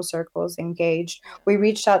social circles engaged? Yeah. We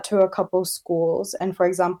reached out to a couple schools. And for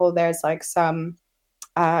example, there's like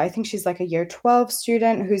I think she's like a year 12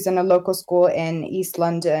 student who's in a local school in East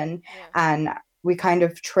London. Yeah. And we kind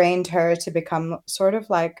of trained her to become sort of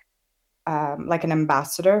like an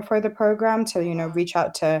ambassador for the program, to, Oh wow. reach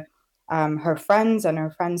out to her friends and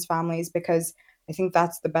her friends' families, because I think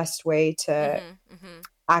that's the best way to Mhm. Mhm.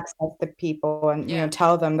 access the people, and Yeah.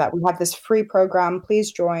 tell them that we have this free program,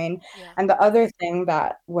 please join. Yeah. And the other thing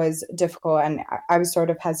that was difficult, and I was sort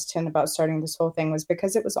of hesitant about starting this whole thing, was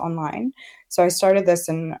because it was online. So I started this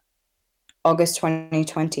in August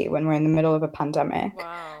 2020, when we're in the middle of a pandemic.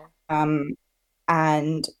 Wow. um,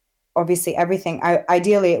 and obviously everything,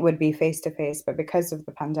 ideally it would be face to face, but because of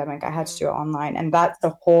the pandemic I had to Mhm. do it online, and that's a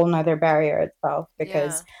whole nother barrier itself,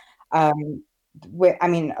 because Yeah. um, I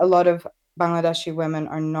mean, a lot of Bangladeshi women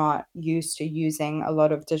are not used to using a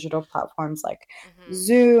lot of digital platforms like Mhm.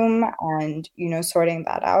 Zoom, and sorting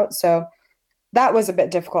that out. So that was a bit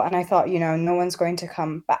difficult, and I thought, no one's going to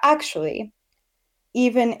come. But actually,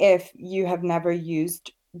 even if you have never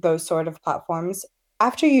used those sort of platforms,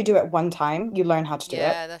 after you do it one time, you learn how to do it.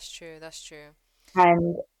 Yeah, that's true. That's true.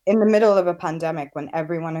 And in the middle of a pandemic, when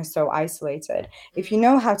everyone is so isolated, if you Mm.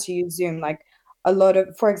 know how to use Zoom, like a lot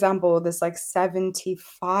of, for example, this like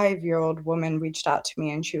 75-year-old woman reached out to me,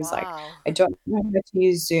 and she was like, Wow. I don't know how to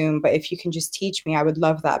use Zoom, but if you can just teach me, I would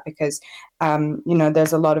love that, because,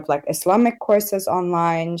 there's a lot of like Islamic courses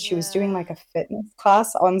online. She was doing Yeah. like a fitness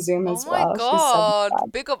class on Zoom Oh as my well. She's so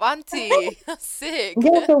God. Big up auntie. That's sick.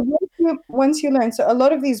 yeah, so once you learn, so a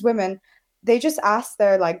lot of these women, they just ask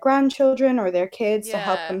their like grandchildren or their kids to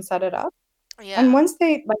help Yeah. them set it up. And Yeah. once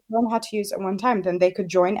they like learn how to use it one time, then they could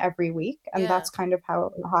join every week. And Yeah. that's kind of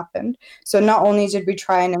how it happened. So not only did we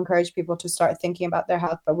try and encourage people to start thinking about their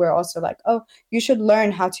health, but we're also like, oh, you should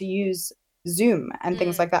learn how to use Zoom and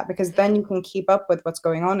things Mm. like that, because then Mm. you can keep up with what's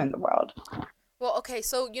going on in the world. Well, okay,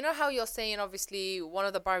 so you know how you're saying obviously one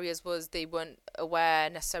of the barriers was they weren't aware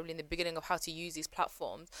necessarily in the beginning of how to use these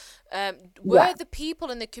platforms. Yeah. Were the people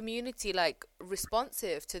in the community like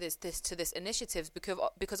responsive to this initiatives?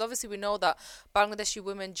 Because obviously we know that Bangladeshi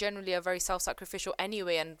women generally are very self-sacrificial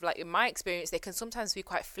anyway, and like in my experience, they can sometimes be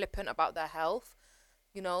quite flippant about their health.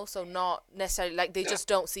 So not necessarily like they just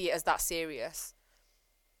don't see it as that serious.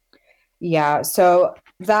 Yeah, so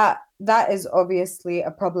that is obviously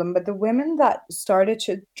a problem. But the women that started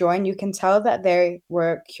to join, you can tell that they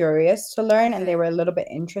were curious to learn and they Okay. were a little bit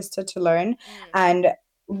interested to learn. Mm. And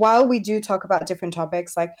while we do talk about different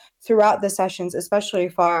topics, like throughout the sessions, especially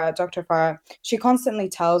Farah, Dr. Farah, she constantly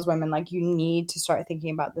tells women like you need to start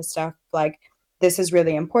thinking about this stuff. Like this is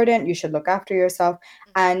really important. You should look after yourself.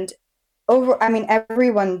 And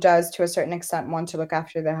everyone does to a certain extent want to look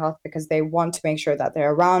after their health because they want to make sure that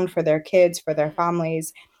they're around for their kids, for their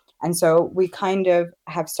families. And so we kind of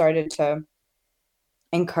have started to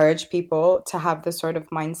encourage people to have this sort of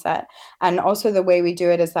mindset. And also the way we do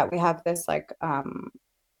it is that we have this like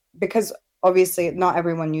because obviously not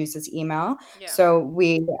everyone uses email. Yeah. So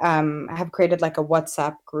we have created like a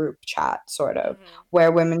WhatsApp group chat sort of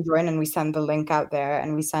where women join and we send the link out there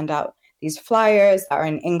and we send out these flyers that are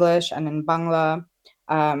in English and in Bangla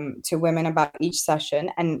to women about each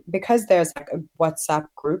session. And because there's like a WhatsApp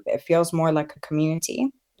group, it feels more like a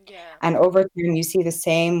community. Yeah. And over time, you see the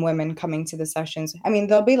same women coming to the sessions. I mean,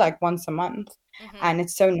 they'll be like once a month. And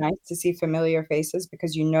it's so nice to see familiar faces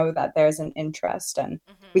because you know that there's an interest. And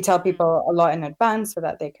we tell people a lot in advance so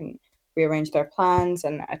that they can rearrange their plans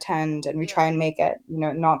and attend. And we try and make it,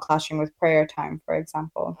 not clashing with prayer time, for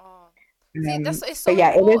example. Oh. See, it's But so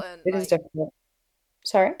yeah, important. it is difficult.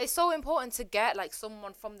 Sorry? It's so important to get like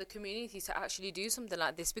someone from the community to actually do something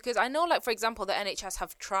like this, because I know, like, for example, the NHS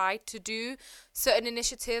have tried to do certain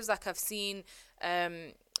initiatives. Like I've seen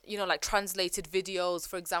like translated videos,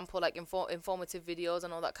 for example, like informative videos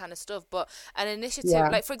and all that kind of stuff. But an initiative,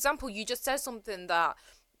 like for example, you just said something that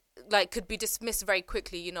like could be dismissed very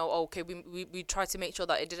quickly, okay, we try to make sure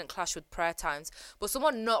that it didn't clash with prayer times. But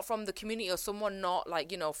someone not from the community or someone not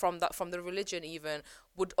like, from the religion even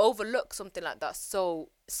would overlook something like that so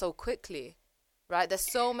quickly. Right?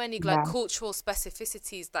 There's so many like cultural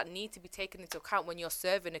specificities that need to be taken into account when you're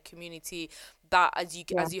serving a community that, as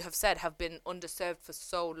you have said, have been underserved for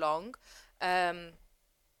so long.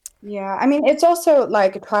 Yeah, I mean, it's also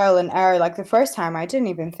like a trial and error. Like the first time, I didn't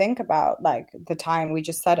even think about like the time. We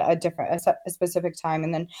just set a specific time,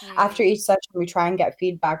 and then after each session, we try and get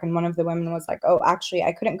feedback. And one of the women was like, "Oh, actually,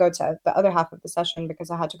 I couldn't go to the other half of the session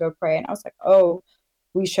because I had to go pray." And I was like, "Oh,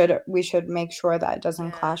 we should make sure that it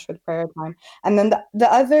doesn't clash with prayer time." And then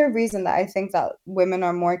the other reason that I think that women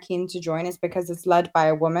are more keen to join is because it's led by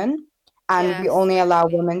a woman. And we only allow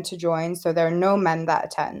women to join, so there are no men that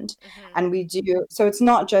attend. And so it's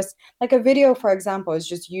not just like a video, for example, is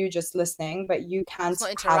just you just listening, but you can't It's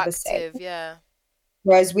not have a say. interactive, yeah.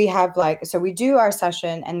 Whereas we have so we do our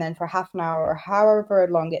session, and then for half an hour or however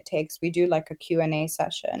long it takes, we do like a Q&A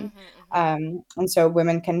session. And so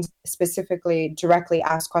women can specifically directly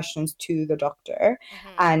ask questions to the doctor.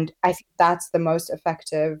 And I think that's the most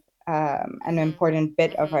effective an important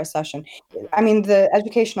bit of our session. I mean, the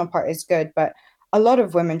educational part is good, but a lot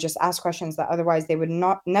of women just ask questions that otherwise they would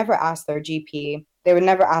never ask their GP. They would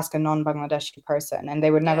never ask a non-Bangladeshi person, and they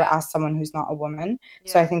would never ask someone who's not a woman.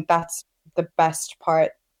 So I think that's the best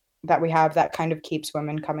part that we have that kind of keeps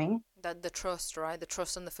women coming. The trust, right? The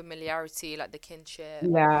trust and the familiarity, like the kinship.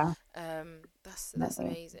 Yeah. That's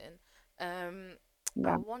amazing. I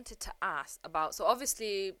wanted to ask about, so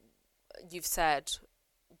obviously you've said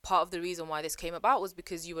part of the reason why this came about was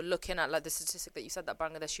because you were looking at like the statistic that you said that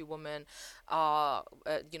Bangladeshi women are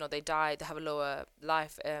they have a lower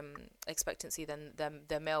life expectancy than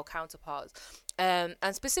their male counterparts, and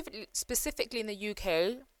specifically in the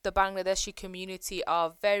UK, the Bangladeshi community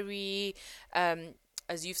are very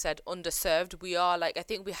as you've said, underserved. We are like, I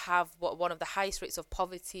think we have one of the highest rates of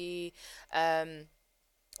poverty.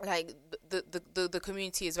 Like the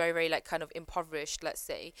community is very, very like kind of impoverished, let's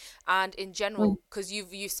say. And in general, because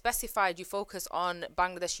you've specified you focus on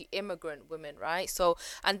Bangladeshi immigrant women, right? So,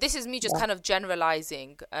 and this is me just kind of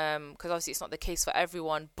generalizing, because obviously it's not the case for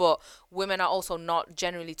everyone, but women are also not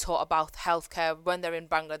generally taught about healthcare when they're in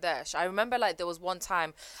Bangladesh. I remember like there was one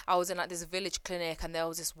time I was in like this village clinic and there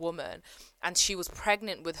was this woman and she was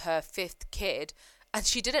pregnant with her 5th kid and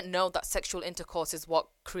she didn't know that sexual intercourse is what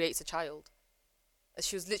creates a child.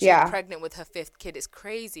 She was literally pregnant with her 5th kid. It's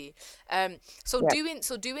crazy. So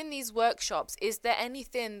Yeah. doing these workshops, is there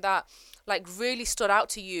anything that like really stood out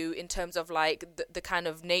to you in terms of like the kind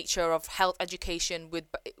of nature of health education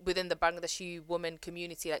within the Bangladeshi woman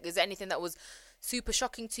community? Like, is there anything that was super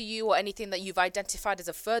shocking to you, or anything that you've identified as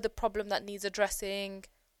a further problem that needs addressing?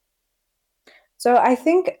 So I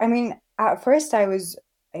think, I mean, at first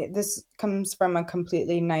this comes from a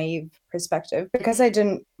completely naive perspective because I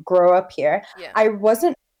didn't grow up here. Yeah.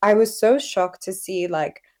 I was so shocked to see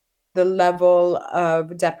like the level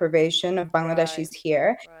of deprivation of Right. Bangladeshis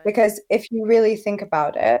here. Right. Because if you really think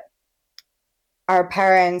about it, our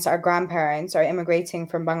parents, our grandparents are immigrating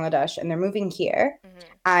from Bangladesh and they're moving here.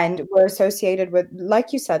 And we're associated with,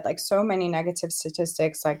 like you said, like so many negative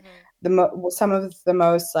statistics, like some of the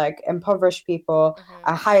most like impoverished people,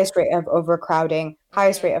 highest rate of overcrowding,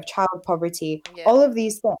 highest rate of child poverty, Yeah. all of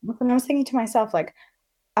these things. And I was thinking to myself, like,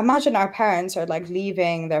 imagine our parents are like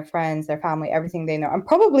leaving their friends, their family, everything they know, and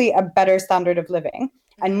probably a better standard of living,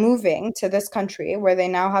 and moving to this country where they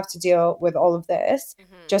now have to deal with all of this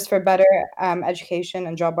just for better education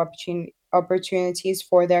and job opportunities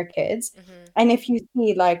for their kids. And if you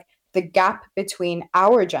see like the gap between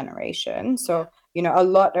our generation, so a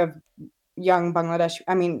lot of young Bangladesh,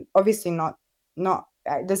 I mean, obviously not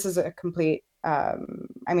this is a complete I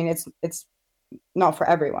mean it's not for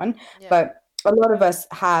everyone, but a lot of us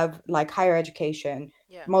have like higher education,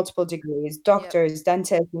 multiple degrees, doctors,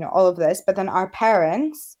 dentists, all of this. But then our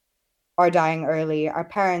parents are dying early. Our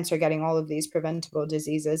parents are getting all of these preventable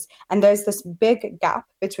diseases. And there's this big gap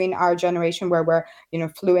between our generation where we're,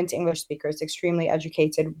 fluent English speakers, extremely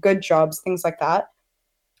educated, good jobs, things like that.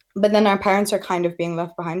 But then our parents are kind of being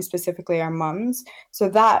left behind, specifically our mums. So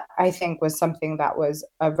that, I think, was something that was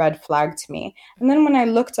a red flag to me. And then when I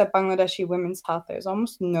looked at Bangladeshi women's health, there's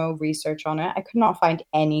almost no research on it. I could not find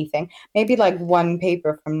anything, maybe like one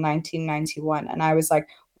paper from 1991. And I was like,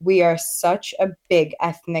 we are such a big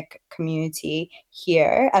ethnic community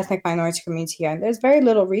here, ethnic minority community here, and there's very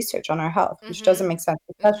little research on our health, which doesn't make sense,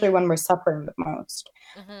 especially when we're suffering the most.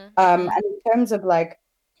 And in terms of like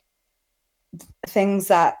things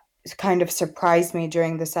that kind of surprised me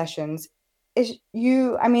during the sessions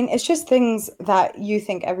it's just things that you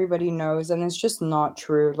think everybody knows, and it's just not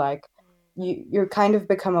true. Like you're kind of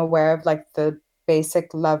become aware of like the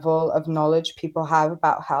basic level of knowledge people have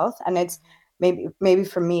about health, and it's maybe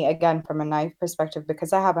for me, again, from a naive perspective,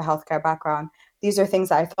 because I have a healthcare background, these are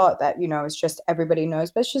things I thought that it's just everybody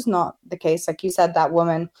knows, but it's just not the case. Like you said, that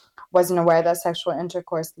woman wasn't aware that sexual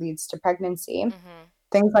intercourse leads to pregnancy.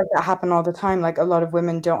 Things like that happen all the time. Like a lot of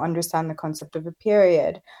women don't understand the concept of a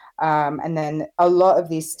period. And then a lot of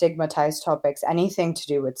these stigmatized topics, anything to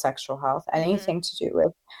do with sexual health, anything to do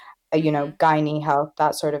with, gynae health,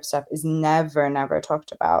 that sort of stuff is never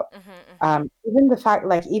talked about. Even the fact,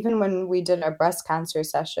 like, even when we did our breast cancer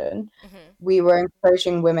session, we were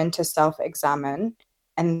encouraging women to self-examine.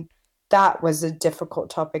 And that was a difficult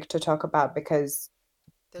topic to talk about because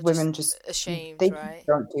they're women just ashamed, they right?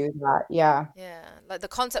 don't do that. Yeah. Like the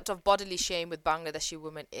concept of bodily shame with Bangladeshi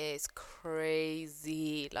women is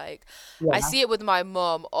crazy. Like I see it with my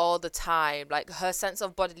mom all the time. Like her sense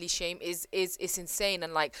of bodily shame is insane.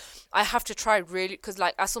 And like I have to try really, because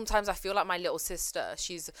like sometimes I feel like my little sister,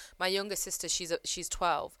 she's my younger sister, she's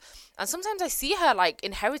 12, and sometimes I see her like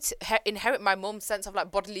inherit my mom's sense of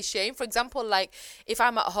like bodily shame. For example, like if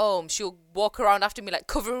I'm at home, she'll walk around after me like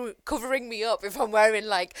covering me up if I'm wearing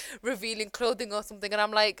like revealing clothing or something, and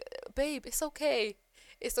I'm like, babe, it's okay.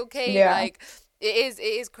 Like it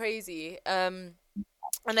is crazy. And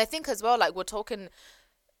I think as well, like we're talking,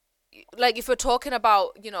 like if we're talking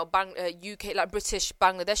about UK, like British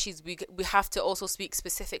Bangladeshis, we have to also speak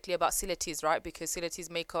specifically about Silletis, right? Because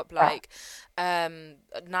Silletis make up like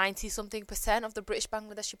 90-something% of the British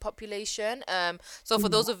Bangladeshi population. So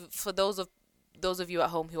for those of you at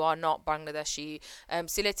home who are not Bangladeshi,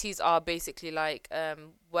 Silletis are basically like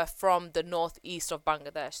we're from the northeast of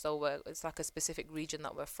Bangladesh, so it's like a specific region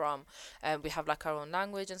that we're from. We have like our own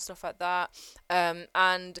language and stuff like that.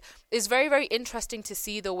 And it's very, very interesting to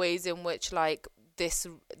see the ways in which like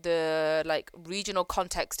the like regional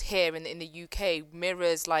context here in the UK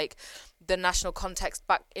mirrors like the national context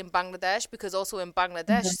back in Bangladesh, because also in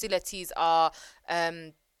Bangladesh, Silletis are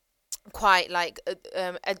quite like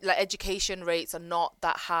education rates are not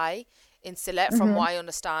that high in Sylhet, from what I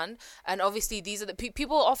understand. And obviously these are the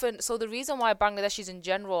people often, so the reason why Bangladeshis in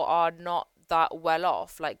general are not that well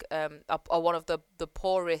off, like are one of the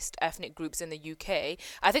poorest ethnic groups in the UK.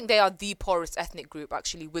 I think they are the poorest ethnic group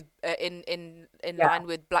actually, with in line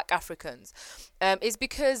with Black Africans, is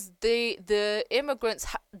because the immigrants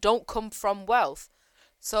don't come from wealth.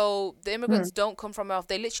 So the immigrants don't come from wealth.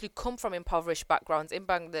 They literally come from impoverished backgrounds in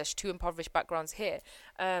Bangladesh to impoverished backgrounds here.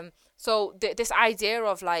 So this idea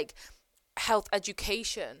of like health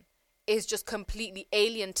education is just completely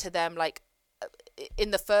alien to them, like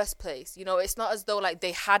in the first place. You know, it's not as though like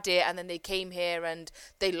they had it and then they came here and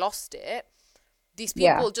they lost it. These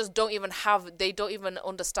people just don't even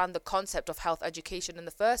understand the concept of health education in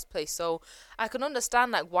the first place. So I can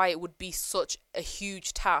understand like why it would be such a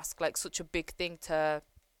huge task, like such a big thing to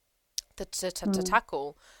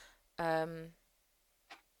tackle.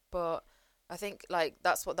 But I think like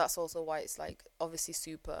that's also why it's like obviously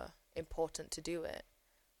super important to do it.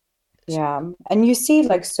 Yeah. And you see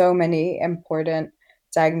like so many important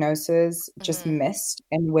diagnoses just missed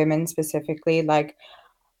in women specifically. Like,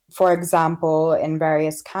 for example, in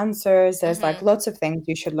various cancers, there's like lots of things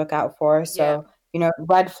you should look out for. So, you know,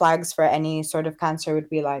 red flags for any sort of cancer would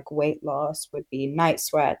be like weight loss, would be night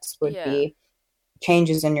sweats, would be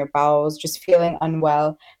changes in your bowels, just feeling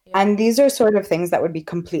unwell. And these are sort of things that would be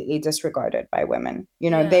completely disregarded by women. You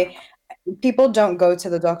know, people don't go to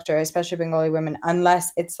the doctor, especially Bengali women,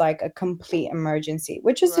 unless it's like a complete emergency,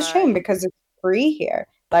 which is a shame because it's free here.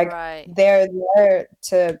 Like they're there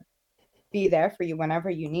to be there for you whenever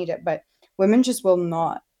you need it, but women just will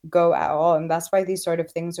not go at all. And that's why these sort of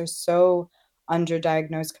things are so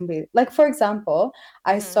underdiagnosed completely. Like, for example,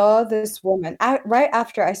 I saw this woman right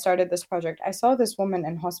after I started this project. I saw this woman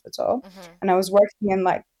in hospital and I was working in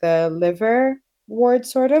like the liver ward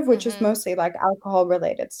sort of, which is mostly like alcohol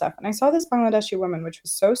related stuff. And I saw this Bangladeshi woman, which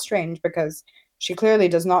was so strange because she clearly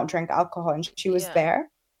does not drink alcohol, and she was there.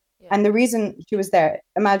 And the reason she was there,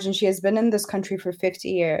 imagine she has been in this country for 50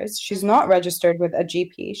 years. She's not registered with a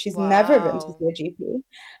GP. She's never been to see a GP.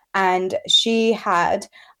 And she had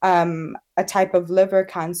a type of liver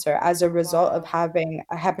cancer as a result of having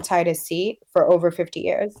a hepatitis C for over 50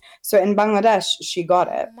 years. So in Bangladesh, she got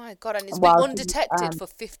it. Oh my God. And it's been undetected for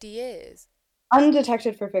 50 years.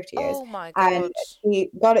 Undetected for 50 years. Oh my God. And she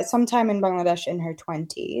got it sometime in Bangladesh in her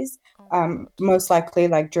 20s, most likely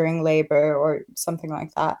like during labor or something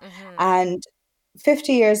like that. And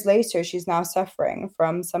 50 years later, she's now suffering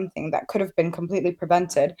from something that could have been completely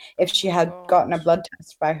prevented if she had gotten a blood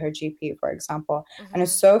test by her GP, for example. And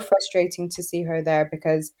it's so frustrating to see her there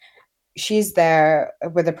because she's there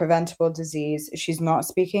with a preventable disease. She's not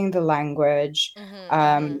speaking the language.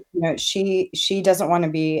 You know, she doesn't want to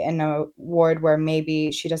be in a ward where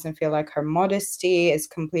maybe she doesn't feel like her modesty is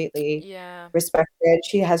completely respected.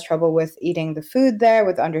 She has trouble with eating the food there,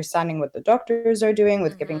 with understanding what the doctors are doing,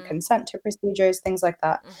 with giving consent to procedures, things like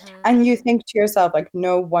that. And you think to yourself, like,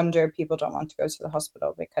 no wonder people don't want to go to the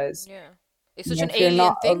hospital because it's such an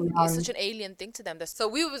alien thing. It's such an alien thing to them. So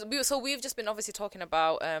we've just been obviously talking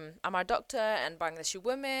about Amar Doctor and Bangladeshi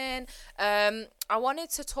women. I wanted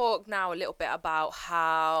to talk now a little bit about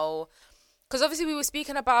how, because obviously we were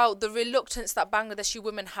speaking about the reluctance that Bangladeshi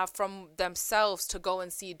women have from themselves to go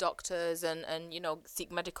and see doctors and you know,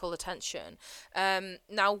 seek medical attention.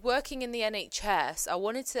 Now working in the NHS, I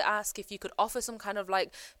wanted to ask if you could offer some kind of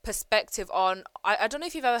like perspective on, I don't know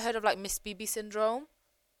if you've ever heard of like Miss BB syndrome.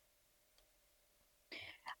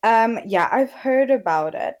 Yeah, I've heard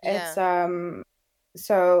about it. It's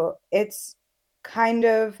so it's kind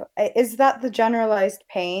of, is that the generalized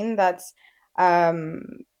pain that's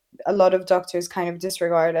a lot of doctors kind of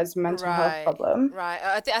disregard as a mental health problem? Right.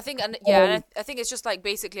 I think and I think it's just like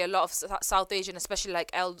basically a lot of South Asian, especially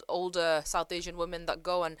like older South Asian women that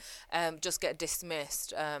go and just get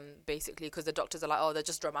dismissed basically because the doctors are like, oh, they're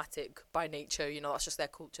just dramatic by nature, you know, that's just their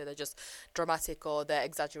culture, they're just dramatic or they're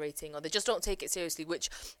exaggerating or they just don't take it seriously,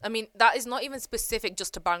 which I mean that is not even specific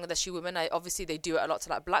just to Bangladeshi women. Obviously they do it a lot to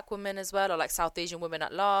like black women as well, or like South Asian women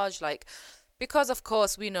at large, like because of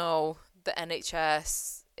course we know the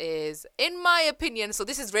NHS is, in my opinion, so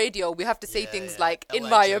this is radio, we have to say things like allegedly, in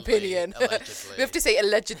my opinion. We have to say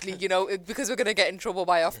allegedly, you know, because we're going to get in trouble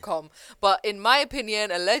by Ofcom. But in my opinion,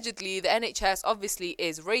 allegedly, the NHS obviously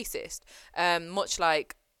is racist, much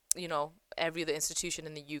like, you know, every other institution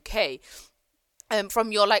in the UK.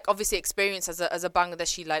 From your like obviously experience as a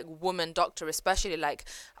Bangladeshi like woman doctor, especially, like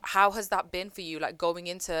how has that been for you, like going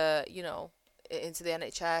into, you know, into the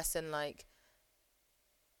NHS and like.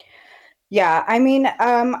 Yeah, I mean,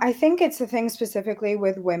 I think it's a thing specifically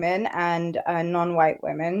with women and non-white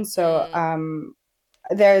women. So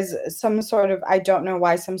there's some sort of, I don't know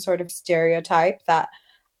why, some sort of stereotype that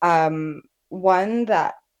one,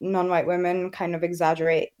 that non-white women kind of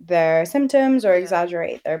exaggerate their symptoms or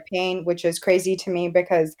exaggerate their pain, which is crazy to me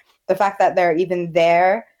because the fact that they're even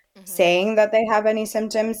there saying that they have any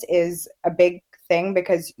symptoms is a big thing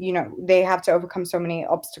because, you know, they have to overcome so many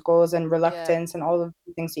obstacles and reluctance and all of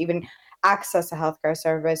these things to even access a healthcare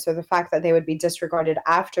service. So the fact that they would be disregarded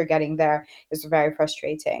after getting there is very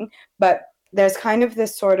frustrating. But there's kind of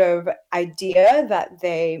this sort of idea that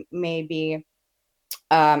they maybe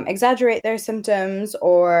exaggerate their symptoms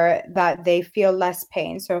or that they feel less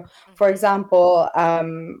pain. So, for example,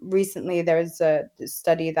 recently there's a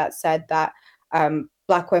study that said that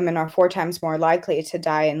Black women are 4 times more likely to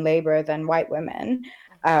die in labor than white women.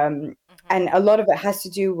 And a lot of it has to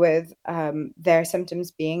do with their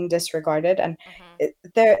symptoms being disregarded. And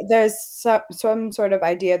there's some sort of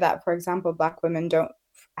idea that, for example, Black women don't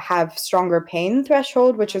have stronger pain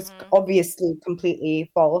threshold, which is obviously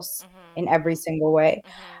completely false in every single way.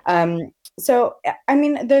 So, I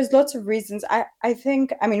mean, there's lots of reasons. I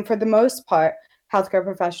think, I mean, for the most part, healthcare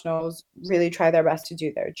professionals really try their best to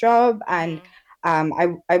do their job. And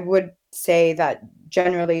I would say that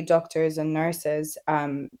generally doctors and nurses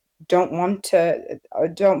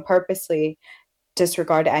don't purposely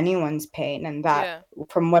disregard anyone's pain, and that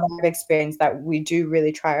from what I've experienced, that we do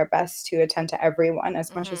really try our best to attend to everyone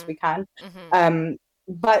as much as we can.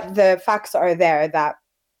 But the facts are there that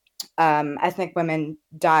ethnic women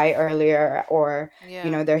die earlier, or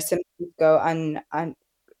their symptoms go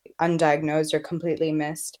undiagnosed or completely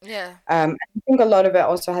missed. I think a lot of it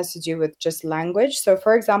also has to do with just language. So,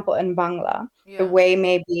 for example, in Bangla, the way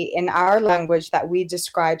maybe in our language that we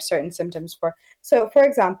describe certain symptoms for. So, for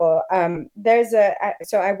example,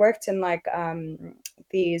 so I worked in like I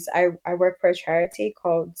work for a charity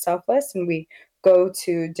called Selfless, and we go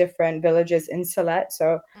to different villages in Sylhet.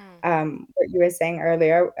 So, what you were saying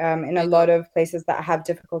earlier, in a lot of places that have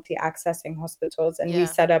difficulty accessing hospitals, and we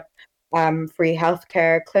set up free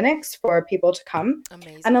healthcare clinics for people to come.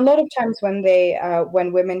 Amazing. And a lot of times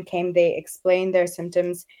when women came, they explained their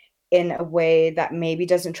symptoms in a way that maybe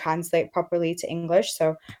doesn't translate properly to English.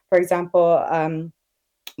 So, for example,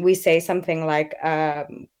 we say something like, how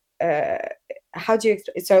do you?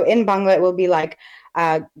 So in Bangla, it will be like,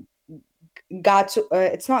 gatu.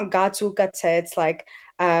 It's not gatu gate. It's like,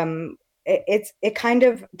 it kind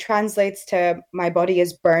of translates to my body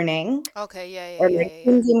is burning. Okay, Or like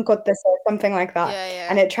or something like that.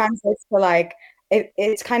 And it translates to like,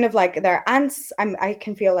 it's kind of like they're ants. I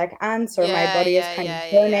can feel like ants, or my body is kind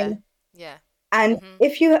of burning. And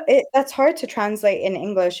that's hard to translate in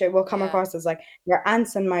English. It will come across as like, there are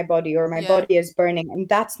ants in my body, or my body is burning. And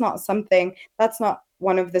that's not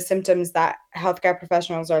one of the symptoms that healthcare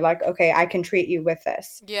professionals are like, okay, I can treat you with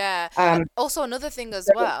this. Also, another thing as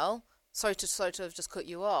well, sorry to just cut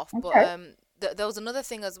you off, okay. But there was another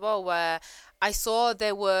thing as well where I saw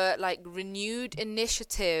there were like renewed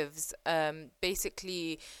initiatives,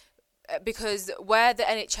 basically, because where the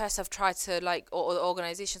NHS have tried to or the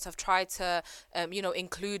organizations have tried to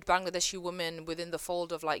include Bangladeshi women within the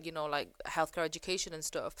fold of like healthcare education and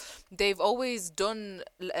stuff, they've always done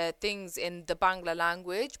things in the Bangla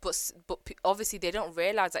language, but obviously they don't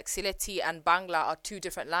realize like Sylheti and Bangla are two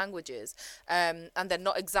different languages, and they're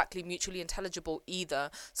not exactly mutually intelligible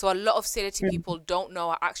either. So a lot of Sylheti people don't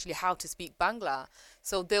know actually how to speak Bangla.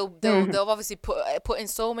 So they'll obviously put in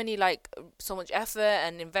so much effort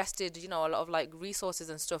and invested a lot of like resources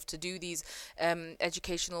and stuff to do these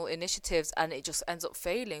educational initiatives, and it just ends up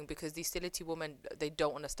failing because these Sylheti women, they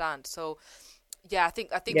don't understand. So I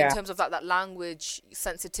think in terms of that language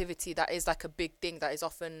sensitivity, that is like a big thing that is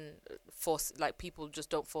often people just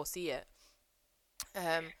don't foresee it.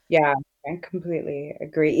 I completely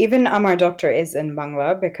agree. Even Amar Doctor is in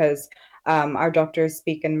Bangla, because our doctors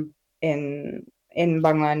speak in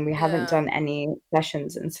Bangla, and we haven't done any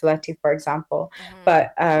sessions in Sylheti, for example.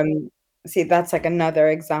 But see, that's like another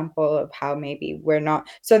example of how maybe we're not.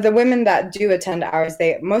 So the women that do attend ours,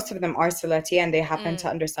 most of them are Sylheti, and they happen to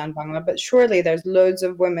understand Bangla. But surely there's loads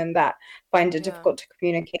of women that find it difficult to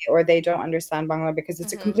communicate, or they don't understand Bangla because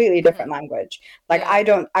it's a completely different language. Like I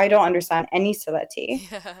don't understand any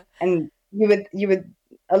Sylheti, and you would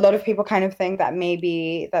a lot of people kind of think that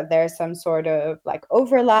maybe that there's some sort of like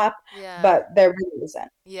overlap, but there really isn't.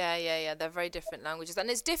 They're very different languages, and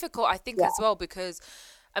it's difficult, I think, as well, because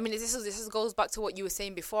I mean, this goes back to what you were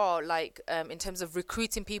saying before, like in terms of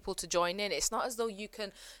recruiting people to join in. It's not as though you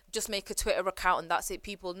can just make a Twitter account and that's it.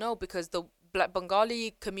 People know, because the Black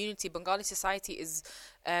Bengali community, Bengali society is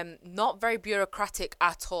not very bureaucratic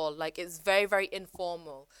at all. Like, it's very, very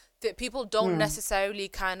informal. That people don't necessarily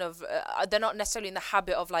they're not necessarily in the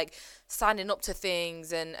habit of like signing up to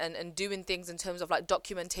things and doing things in terms of like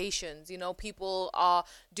documentations. People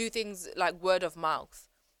do things like word of mouth.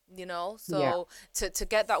 So to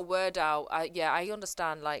get that word out, I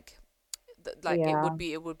understand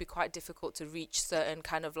it would be quite difficult to reach certain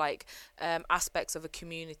kind of like aspects of a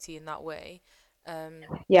community in that way.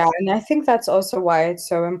 Yeah, and I think that's also why it's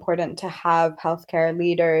so important to have healthcare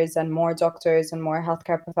leaders and more doctors and more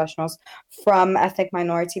healthcare professionals from ethnic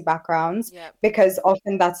minority backgrounds, Yeah. because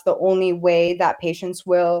often that's the only way that patients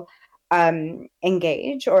will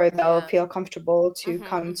engage, or they'll Yeah. feel comfortable to Mhm.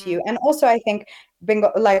 come to Mhm. you. And also, I think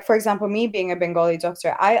like for example, me being a Bengali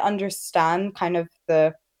doctor, I understand kind of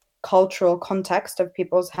the cultural context of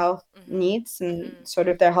people's health Mhm. needs and Mhm. sort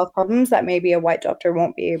of their health problems that maybe a white doctor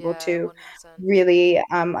won't be able Yeah, to 100%. really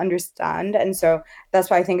understand. And so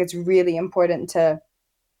that's why I think it's really important to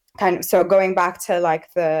kind of, so going back to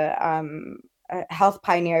like the health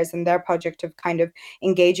pioneers and their project of kind of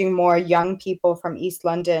engaging more young people from East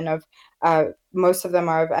London, of most of them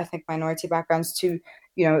are of ethnic minority backgrounds, to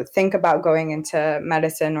think about going into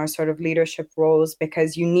medicine or sort of leadership roles,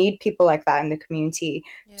 because you need people like that in the community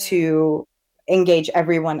Yeah. to engage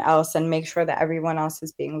everyone else and make sure that everyone else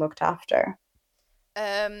is being looked after.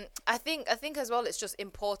 I think as well, it's just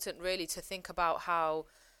important really to think about how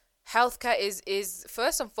healthcare is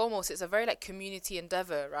first and foremost, it's a very like community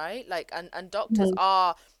endeavor, right? Like, and doctors Mhm.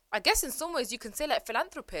 are, I guess in some ways you can say, like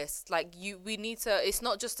philanthropists. Like, we need to, it's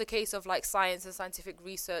not just a case of like science and scientific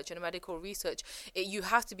research and medical research. You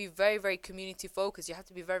have to be very, very community focused. You have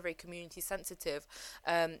to be very, very community sensitive.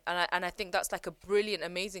 And I think that's like a brilliant,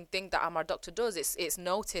 amazing thing that Amar Doctor does. It's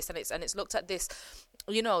noticed, and it's looked at this,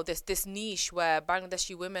 this niche where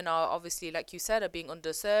Bangladeshi women are obviously, like you said, are being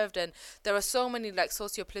underserved, and there are so many like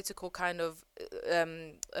socio-political kind of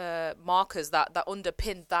markers that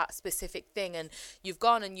underpin that specific thing. And you've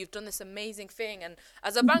gone and you've done this amazing thing, and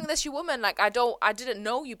as a Bangladeshi woman, like I didn't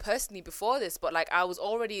know you personally before this, but like I was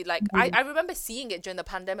already like, I remember seeing it during the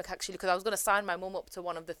pandemic actually, because I was going to sign my mum up to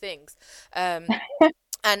one of the things.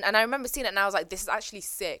 And I remember seeing it, and I was like, this is actually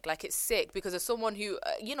sick. Like, it's sick because as someone who,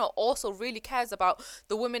 also really cares about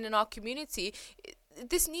the women in our community,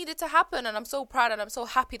 this needed to happen. And I'm so proud and I'm so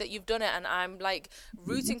happy that you've done it. And I'm like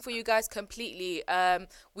rooting for you guys completely.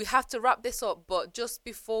 We have to wrap this up, but just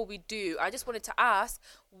before we do, I just wanted to ask,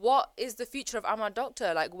 what is the future of Amar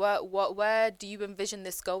Doctor? Like, where do you envision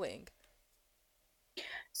this going?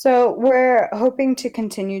 So we're hoping to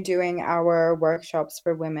continue doing our workshops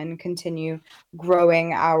for women, continue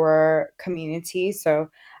growing our community. So,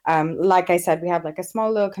 like I said, we have like a small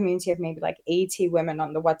little community of maybe like 80 women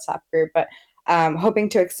on the WhatsApp group, but hoping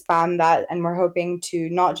to expand that. And we're hoping to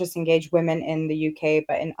not just engage women in the UK,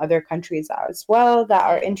 but in other countries as well that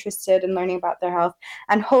are Mm-hmm. interested in learning Mm-hmm. about their health.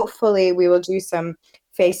 And hopefully we will do some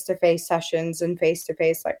face-to-face sessions and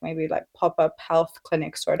face-to-face, like maybe like pop-up health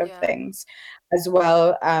clinic sort of Yeah. things as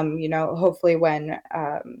well. Hopefully when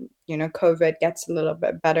COVID gets a little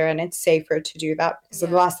bit better and it's safer to do that, because the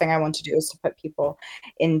Yeah. last thing I want to do is to put people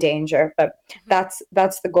in danger. But Mm-hmm.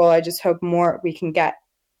 that's the goal. I just hope more we can get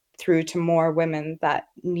through to more women that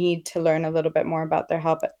need to learn a little bit more about their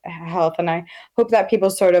health. And I hope that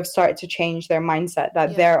people sort of start to change their mindset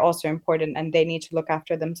that Yeah. they're also important and they need to look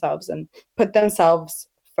after themselves and put themselves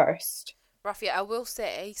first. Rafia, I will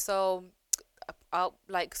say, so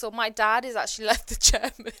so my dad is actually like the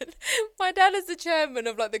chairman. My dad is the chairman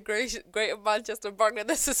of like the Greater Manchester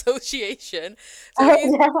Bangladesh Association. So Oh,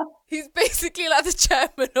 he's yeah. he's basically like the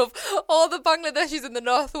chairman of all the Bangladeshis in the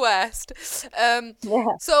northwest. Yeah.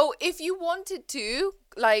 So if you wanted to,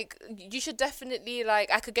 like, you should definitely,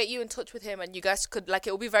 like, I could get you in touch with him, and you guys could, like,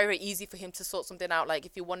 it will be very, very easy for him to sort something out, like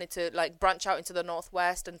if you wanted to like branch out into the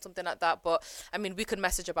northwest and something like that. But I mean, we could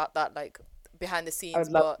message about that like behind the I scenes,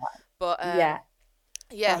 would love but that. Yeah,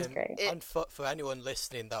 yeah, sounds great. And for anyone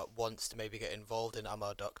listening that wants to maybe get involved in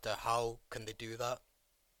Amar Doctor, how can they do that?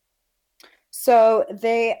 So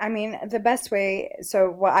I mean, the best way, so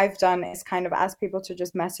what I've done is kind of ask people to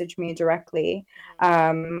just message me directly,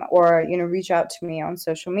 or, reach out to me on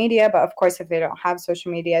social media. But of course, if they don't have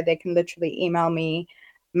social media, they can literally email me,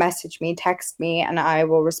 message me, text me, and I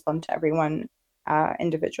will respond to everyone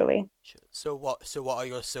individually. Sure. So what are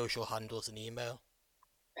your social handles and email?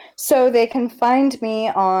 So they can find me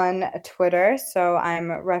on Twitter. So I'm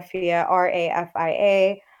Rafia,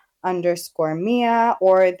 Rafia _Miah,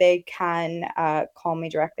 or they can call me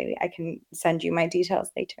directly. I can send you my details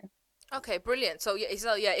later. Okay, brilliant. So yeah,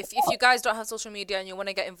 if you guys don't have social media and you want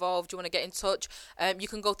to get involved, you want to get in touch, you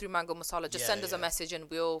can go through Mango Masala. Just Yeah, send us a yeah. message and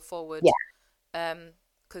we'll forward. Yeah,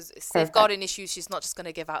 Because perfect. safeguarding issues, she's not just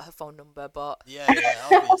gonna give out her phone number, but Yeah,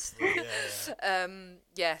 obviously. Yeah.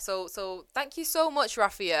 yeah. So thank you so much,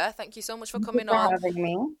 Rafia. Thank you so much for Thank you coming for on. having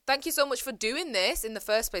me. Thank you so much for doing this in the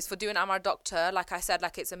first place, for doing Amar Doctor. Like I said,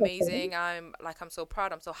 like it's Okay. amazing. I'm so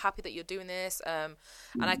proud. I'm so happy that you're doing this. And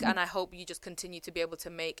I hope you just continue to be able to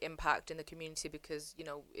make impact in the community, because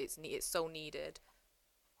it's so needed.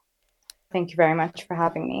 Thank you very much for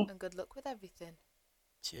having me. And good luck with everything.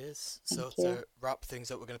 Cheers. Thank So you. to wrap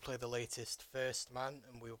things up, we're going to play the latest First Man,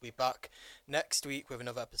 and we'll be back next week with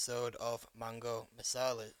another episode of Mango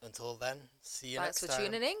Masala. Until then, see you next time. Thanks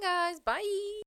for tuning in, guys. Bye.